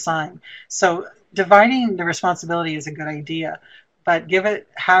to sign. So dividing the responsibility is a good idea, but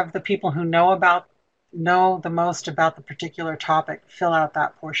have the people who know the most about the particular topic fill out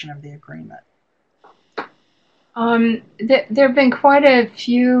that portion of the agreement. There have been quite a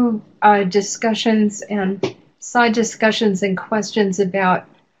few discussions and side discussions and questions about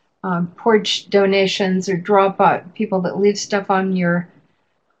porch donations or people that leave stuff on your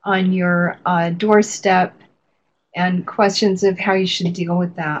doorstep, and questions of how you should deal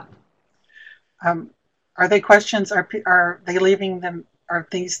with that. Are they questions? Are they leaving them? Are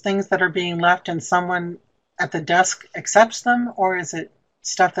these things that are being left and someone at the desk accepts them, or is it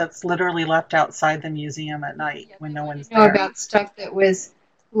stuff that's literally left outside the museum at night when no one's there? About stuff that was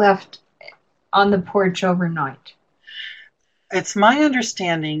left on the porch overnight. It's my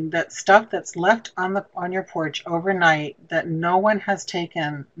understanding that stuff that's left on your porch overnight that no one has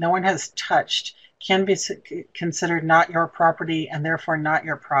taken, no one has touched, can be considered not your property and therefore not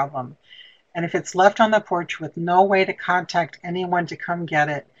your problem. And if it's left on the porch with no way to contact anyone to come get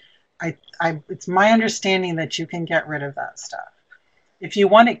it, it's my understanding that you can get rid of that stuff. If you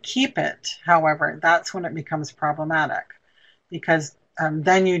want to keep it, however, that's when it becomes problematic, because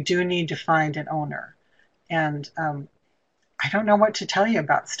then you do need to find an owner. And I don't know what to tell you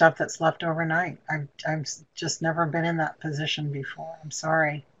about stuff that's left overnight. I've just never been in that position before. I'm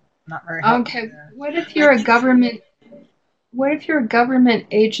sorry. Not very helpful. Okay. What if you're a government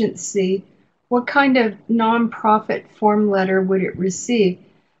agency? What kind of nonprofit form letter would it receive?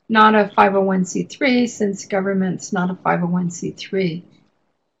 Not a 501c3, since government's not a 501c3.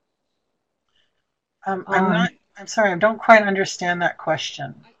 I'm sorry, I don't quite understand that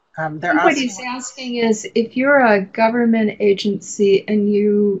question. What he's asking is, if you're a government agency and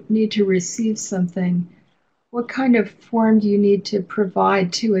you need to receive something, what kind of form do you need to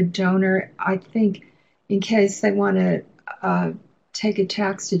provide to a donor, I think, in case they want to take a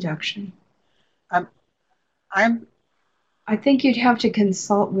tax deduction? I think you'd have to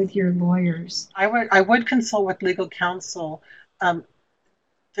consult with your lawyers. I would consult with legal counsel.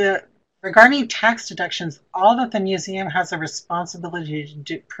 Regarding tax deductions, all that the museum has a responsibility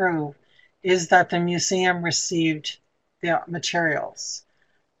to prove is that the museum received the materials.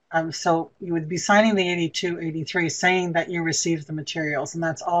 So you would be signing the 8283 saying that you received the materials, and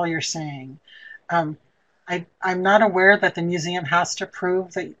that's all you're saying. I'm not aware that the museum has to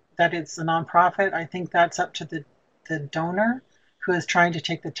prove that it's a nonprofit. I think that's up to the donor who is trying to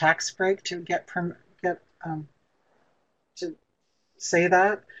take the tax break to get to say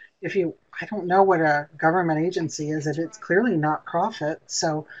that. If you, I don't know what a government agency is. It's clearly not profit.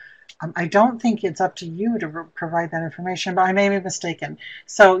 So I don't think it's up to you to provide that information, but I may be mistaken.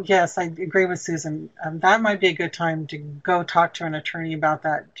 So yes, I agree with Susan. That might be a good time to go talk to an attorney about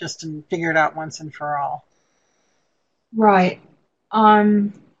that, just to figure it out once and for all. Right.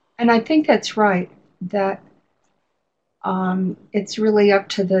 And I think that's right, that it's really up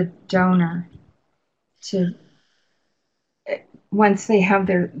to the donor to, once they have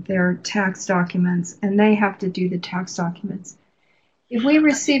their tax documents, and they have to do the tax documents. If we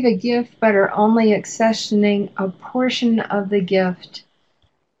receive a gift but are only accessioning a portion of the gift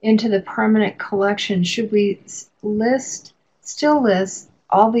into the permanent collection, should we still list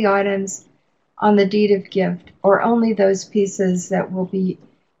all the items on the deed of gift, or only those pieces that will be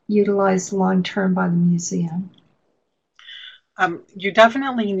utilized long term by the museum? You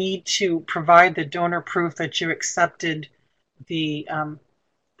definitely need to provide the donor proof that you accepted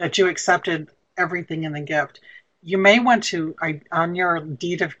everything in the gift. You may want to, on your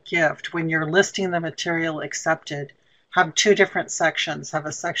deed of gift, when you're listing the material accepted, have two different sections. Have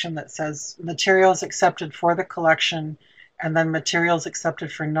a section that says materials accepted for the collection, and then materials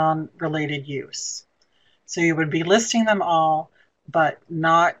accepted for non-related use. So you would be listing them all, but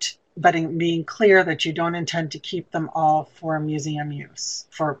being clear that you don't intend to keep them all for museum use,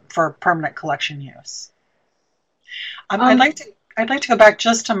 for permanent collection use. I'd like to go back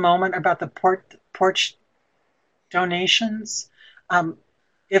just a moment about the porch donations.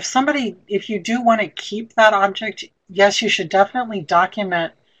 If you do want to keep that object, yes, you should definitely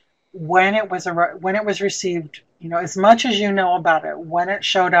document when it was received. You know, as much as you know about it, when it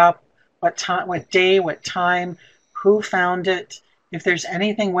showed up, what time, what day, what time, who found it. If there's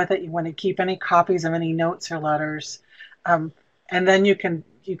anything with it, you want to keep any copies of any notes or letters, and then you can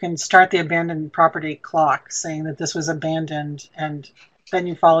start the abandoned property clock, saying that this was abandoned, and then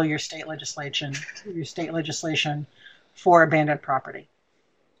you follow your state legislation for abandoned property.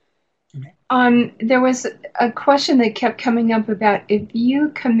 Okay. There was a question that kept coming up about, if you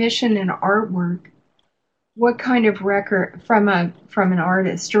commission an artwork, what kind of record from an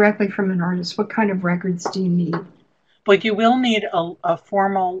artist, directly from an artist, what kind of records do you need? But you will need a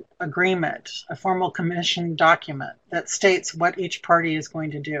formal agreement, a formal commission document that states what each party is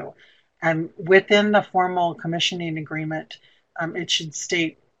going to do. And within the formal commissioning agreement, it should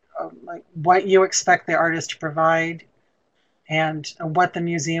state like what you expect the artist to provide, and what the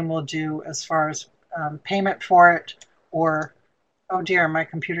museum will do as far as payment for it, or, oh dear, my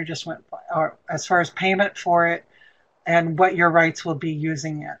computer just went, or as far as payment for it, and what your rights will be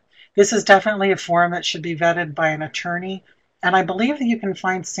using it. This is definitely a form that should be vetted by an attorney, and I believe that you can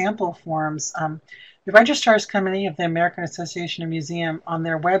find sample forms. The Registrar's Committee of the American Association of Museums, on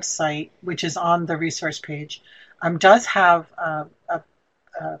their website, which is on the resource page, does have a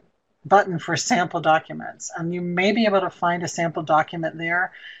button for sample documents, and you may be able to find a sample document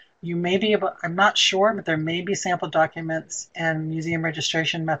there. You may be able, I'm not sure, but there may be sample documents in Museum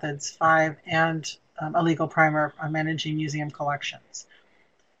Registration Methods 5 and a legal primer on managing museum collections.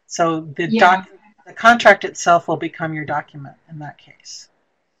 So the contract itself will become your document in that case.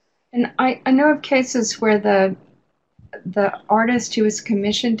 And I know of cases where the artist who was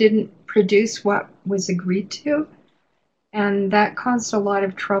commissioned didn't produce what was agreed to, and that caused a lot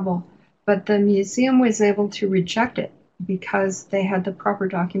of trouble. But the museum was able to reject it because they had the proper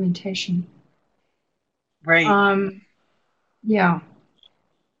documentation. Right. Yeah.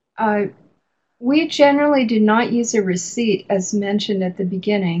 We generally do not use a receipt, as mentioned at the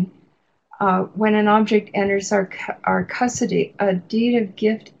beginning. When an object enters our custody, a deed of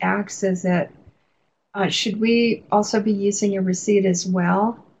gift acts as it. Should we also be using a receipt as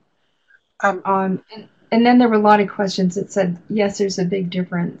well? And then there were a lot of questions that said, yes, there's a big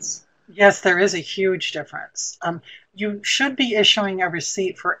difference. Yes, there is a huge difference. You should be issuing a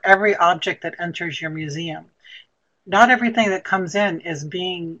receipt for every object that enters your museum. Not everything that comes in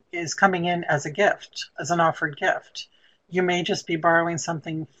is coming in as a gift, as an offered gift. You may just be borrowing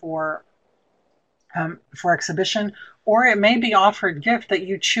something for exhibition, or it may be offered gift that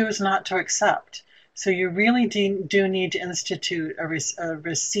you choose not to accept. So you really do need to institute a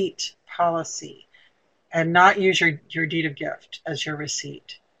receipt policy, and not use your deed of gift as your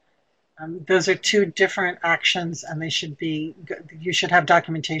receipt. Those are two different actions, and you should have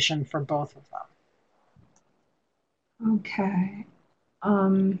documentation for both of them. Okay.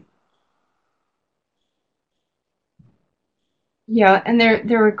 Yeah, and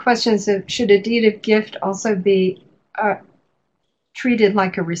there were questions of, should a deed of gift also be treated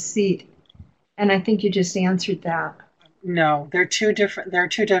like a receipt? And I think you just answered that. No, they're two different. There are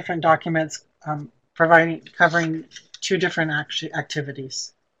two different documents covering two different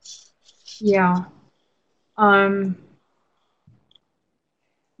activities. Yeah.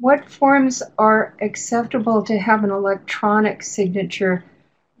 What forms are acceptable to have an electronic signature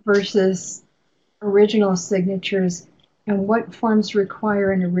versus original signatures, and what forms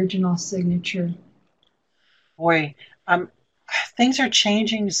require an original signature? Boy, things are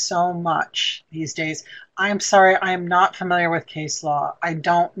changing so much these days. I'm sorry, I am not familiar with case law. I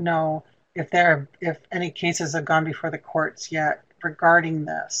don't know if any cases have gone before the courts yet regarding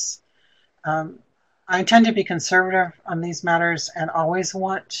this. I tend to be conservative on these matters and always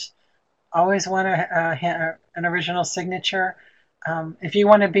want an original signature. If you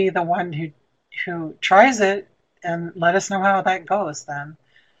want to be the one who tries it, and let us know how that goes, then.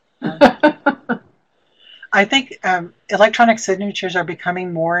 I think electronic signatures are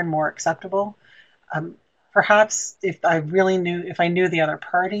becoming more and more acceptable. Um, Perhaps if I knew the other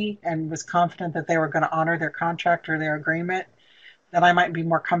party and was confident that they were going to honor their contract or their agreement, then I might be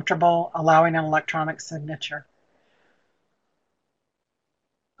more comfortable allowing an electronic signature.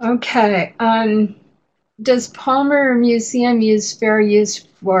 Okay. Does Palmer Museum use fair use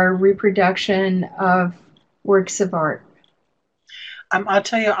for reproduction of works of art? I'll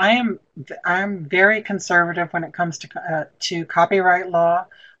tell you, I'm very conservative when it comes to copyright law.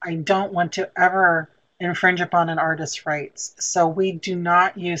 I don't want to ever infringe upon an artist's rights, so we do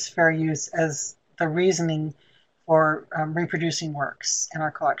not use fair use as the reasoning for reproducing works in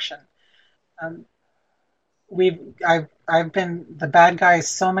our collection. Um, I've been the bad guy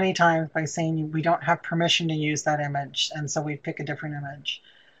so many times by saying we don't have permission to use that image, and so we pick a different image.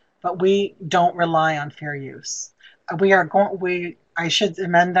 But we don't rely on fair use. We are going. I should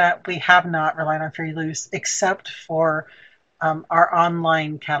amend that we have not relied on fair use except for our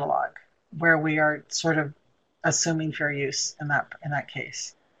online catalog, where we are sort of assuming fair use in that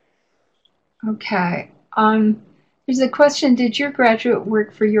case. Okay. There's a question. Did your graduate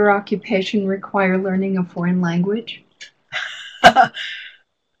work for your occupation require learning a foreign language?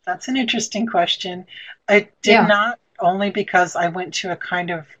 That's an interesting question. It did not, only because I went to a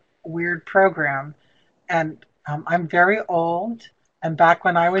kind of weird program, and I'm very old. And back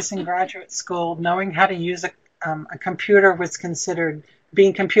when I was in graduate school, knowing how to use a computer was considered,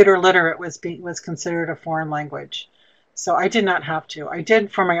 being computer literate was considered a foreign language. So I did not have to. I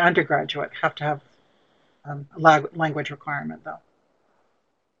did for my undergraduate have to have a language requirement, though.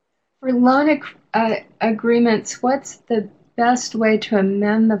 For loan agreements, what's the best way to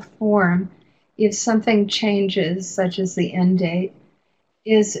amend the form if something changes, such as the end date?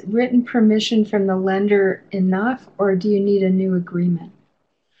 Is written permission from the lender enough, or do you need a new agreement?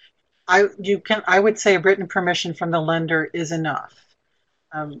 I would say written permission from the lender is enough.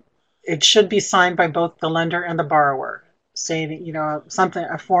 It should be signed by both the lender and the borrower, saying,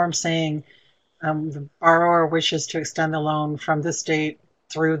 a form saying the borrower wishes to extend the loan from this date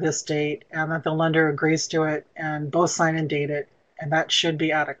through this date, and that the lender agrees to it, and both sign and date it, and that should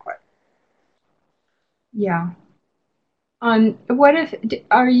be adequate. Yeah. What if,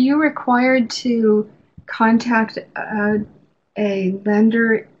 are you required to contact a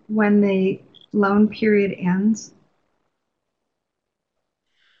lender when the loan period ends?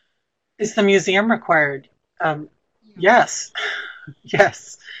 Is the museum required? Yes.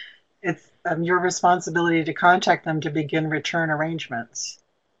 Yes. It's your responsibility to contact them to begin return arrangements.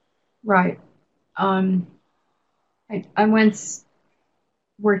 Right. I once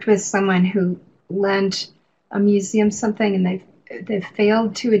worked with someone who lent a museum something, and they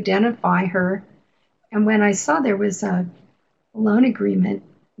failed to identify her. And when I saw there was a loan agreement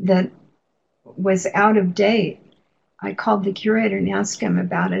that was out of date, I called the curator and asked him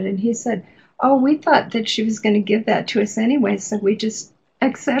about it, and he said, "Oh, we thought that she was going to give that to us anyway, so we just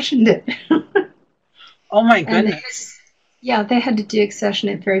accessioned it." Oh my goodness! They had to deaccession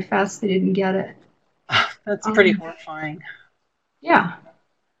it very fast. They didn't get it. That's pretty horrifying. Yeah.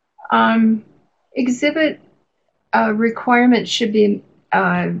 Exhibit requirements should be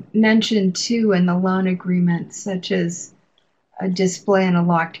mentioned too in the loan agreement, such as a display in a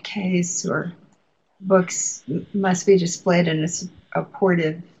locked case, or books must be displayed in a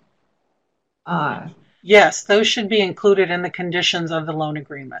supportive. Yes, those should be included in the conditions of the loan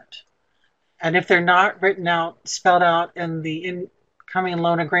agreement. And if they're not written out, spelled out in the incoming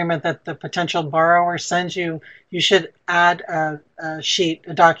loan agreement that the potential borrower sends you, you should add a sheet,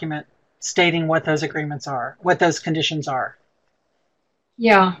 a document stating what those agreements are, what those conditions are.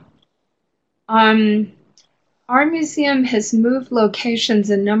 Yeah. Our museum has moved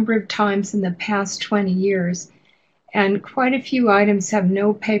locations a number of times in the past 20 years, and quite a few items have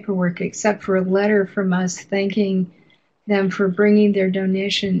no paperwork except for a letter from us thanking them for bringing their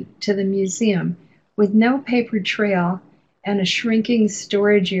donation to the museum. With no paper trail and a shrinking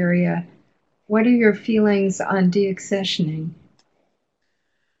storage area, what are your feelings on deaccessioning?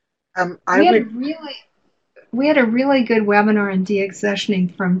 I would. We had a really good webinar on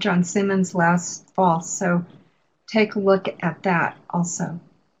deaccessioning from John Simmons last fall, so take a look at that also.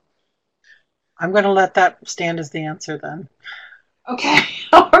 I'm going to let that stand as the answer then. Okay,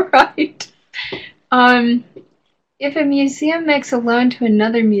 all right. If a museum makes a loan to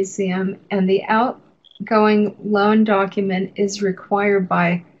another museum and the outgoing loan document is required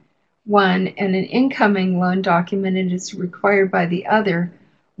by one and an incoming loan document is required by the other,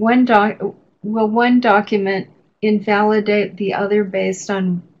 will one document invalidate the other based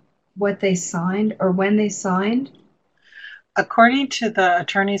on what they signed or when they signed? According to the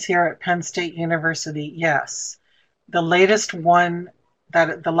attorneys here at Penn State University, yes. The latest one,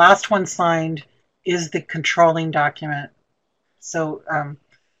 the last one signed, is the controlling document. So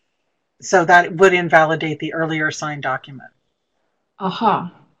that would invalidate the earlier signed document.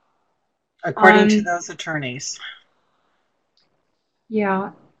 Aha. According to those attorneys.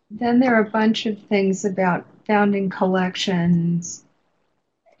 Yeah. Then there are a bunch of things about founding collections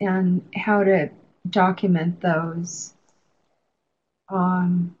and how to document those.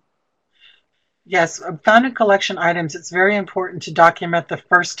 Yes, founded collection items, it's very important to document the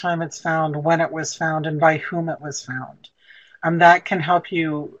first time it's found, when it was found, and by whom it was found. That can help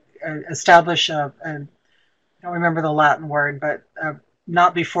you establish I don't remember the Latin word, but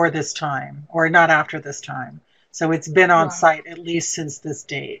not before this time or not after this time. So it's been on site at least since this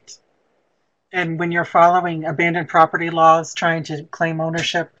date. And when you're following abandoned property laws, trying to claim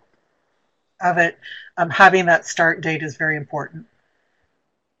ownership of it, having that start date is very important.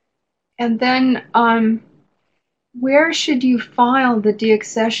 And then where should you file the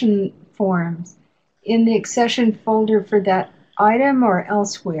deaccession forms? In the accession folder for that item or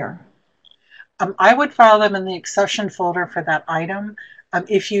elsewhere? I would file them in the accession folder for that item.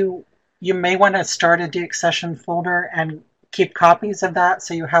 If you may want to start a deaccession folder and keep copies of that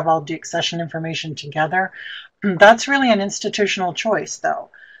so you have all deaccession information together. That's really an institutional choice, though.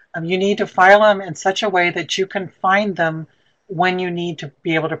 You need to file them in such a way that you can find them when you need to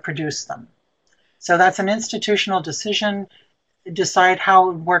be able to produce them. So that's an institutional decision. Decide how it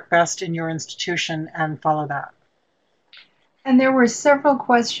would work best in your institution and follow that. And there were several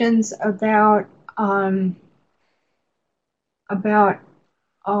questions about how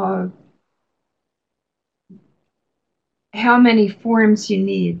many forms you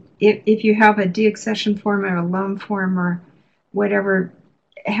need. If you have a deaccession form or a loan form or whatever,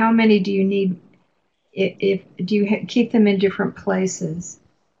 how many do you need? Do you keep them in different places?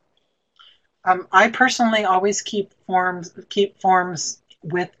 I personally always keep forms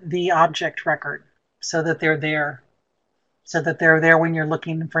with the object record so that they're there. So that they're there when you're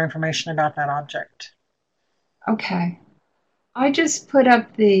looking for information about that object. Okay. I just put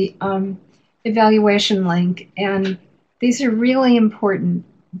up the evaluation link, and these are really important.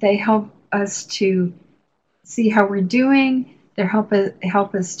 They help us to see how we're doing. They help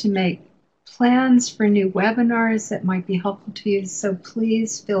us to make plans for new webinars that might be helpful to you. So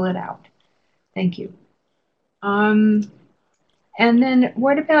please fill it out. Thank you. And then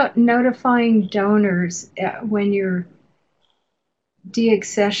what about notifying donors when you're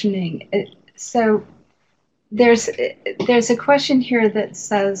deaccessioning? So there's a question here that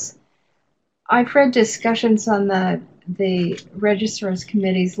says, I've read discussions on the Registrar's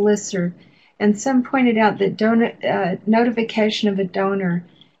Committee's listserv, and some pointed out that notification of a donor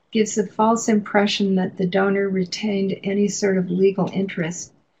gives a false impression that the donor retained any sort of legal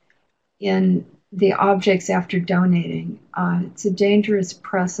interest in the objects after donating. It's a dangerous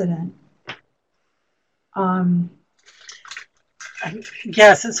precedent.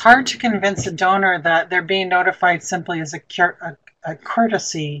 Yes, it's hard to convince a donor that they're being notified simply as a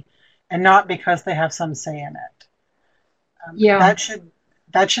courtesy and not because they have some say in it. Yeah.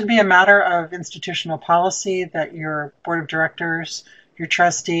 That should be a matter of institutional policy that your board of directors, your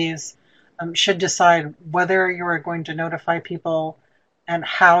trustees should decide whether you are going to notify people and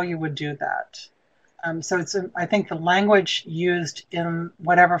how you would do that. So I think the language used in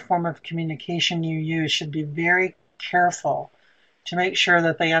whatever form of communication you use should be very careful to make sure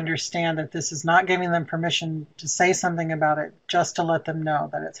that they understand that this is not giving them permission to say something about it, just to let them know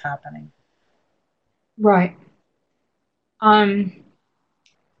that it's happening. Right.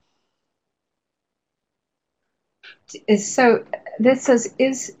 So this says,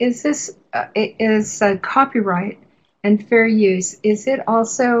 is this copyright and fair use? Is it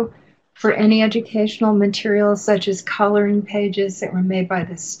also for any educational materials such as coloring pages that were made by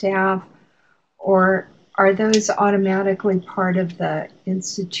the staff, or are those automatically part of the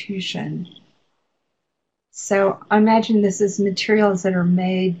institution? So I imagine this is materials that are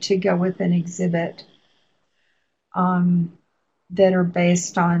made to go with an exhibit that are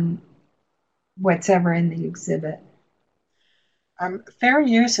based on what's ever in the exhibit. Fair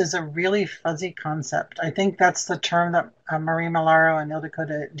use is a really fuzzy concept. I think that's the term that Marie Malaro and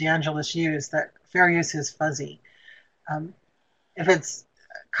Ildiko De Angelis use, that fair use is fuzzy. If it's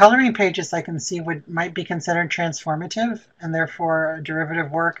coloring pages, I can see might be considered transformative and therefore a derivative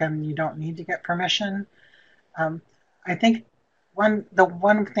work, and you don't need to get permission. I think the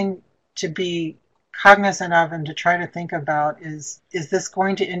one thing to be cognizant of and to try to think about is this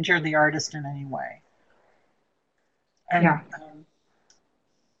going to injure the artist in any way? And Yeah.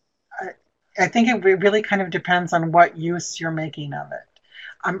 I think it really kind of depends on what use you're making of it.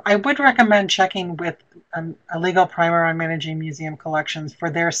 I would recommend checking with a legal primer on managing museum collections for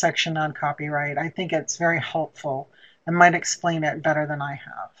their section on copyright. I think it's very helpful and might explain it better than I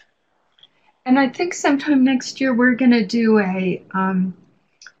have. And I think sometime next year we're going to do a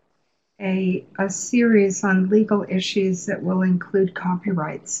series on legal issues that will include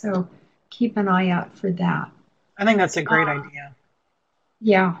copyright. So keep an eye out for that. I think that's a great idea.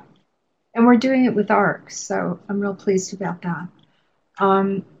 Yeah. And we're doing it with ARC, so I'm real pleased about that.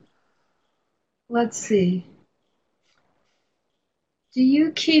 Let's see. Do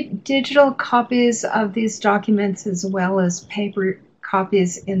you keep digital copies of these documents as well as paper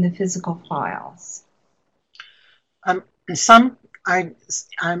copies in the physical files? I'm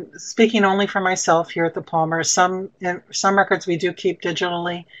speaking only for myself here at the Palmer. Some records we do keep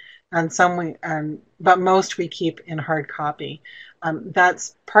digitally, and but most we keep in hard copy.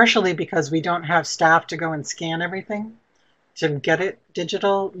 That's partially because we don't have staff to go and scan everything to get it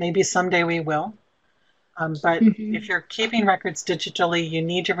digital. Maybe someday we will. But if you're keeping records digitally, you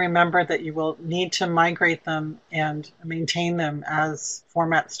need to remember that you will need to migrate them and maintain them as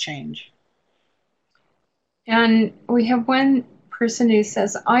formats change. And we have one person who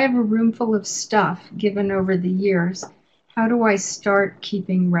says, I have a room full of stuff given over the years. How do I start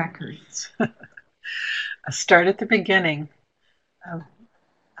keeping records? Start at the beginning.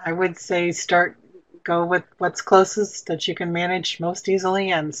 I would say go with what's closest that you can manage most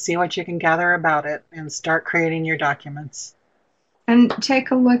easily and see what you can gather about it and start creating your documents. And take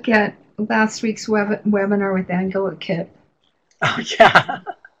a look at last week's webinar with Angela Kipp. Oh, yeah.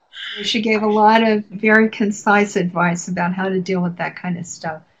 She gave a lot of very concise advice about how to deal with that kind of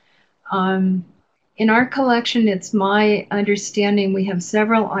stuff. In our collection, it's my understanding we have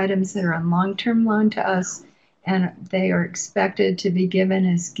several items that are on long-term loan to us, and they are expected to be given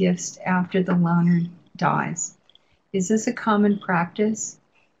as gifts after the loaner dies. Is this a common practice?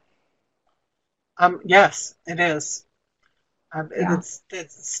 Yes, it is. Yeah.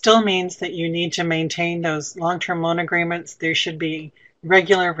 It still means that you need to maintain those long-term loan agreements. There should be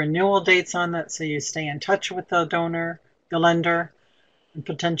regular renewal dates on that so you stay in touch with the donor, the lender, and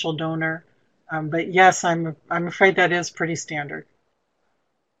potential donor. But yes, I'm afraid that is pretty standard.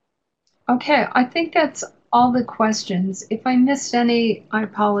 Okay, I think that's all the questions. If I missed any, I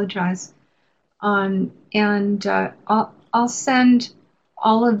apologize. And I'll send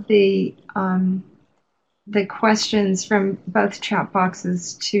all of the questions from both chat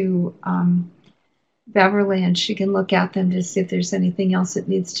boxes to Beverly, and she can look at them to see if there's anything else that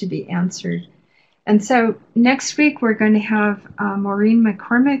needs to be answered. And so next week we're going to have Maureen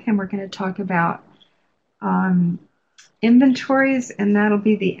McCormick, and we're going to talk about inventories, and that'll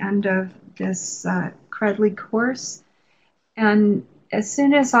be the end of this Credly course. And as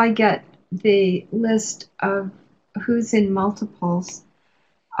soon as I get the list of who's in multiples,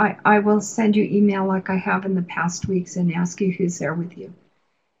 I will send you email like I have in the past weeks and ask you who's there with you.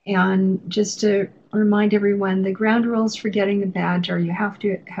 And just to remind everyone, the ground rules for getting the badge are you have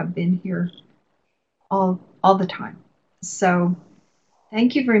to have been here all the time. So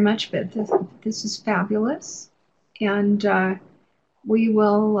thank you very much, Beth. This is fabulous. And we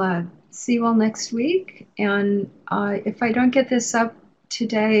will see you all next week. And if I don't get this up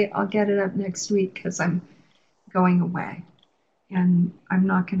today, I'll get it up next week because I'm going away. And I'm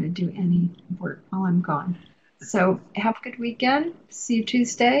not going to do any work while I'm gone. So have a good weekend. See you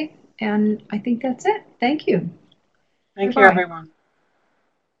Tuesday. And I think that's it. Thank you. Thank you, everyone.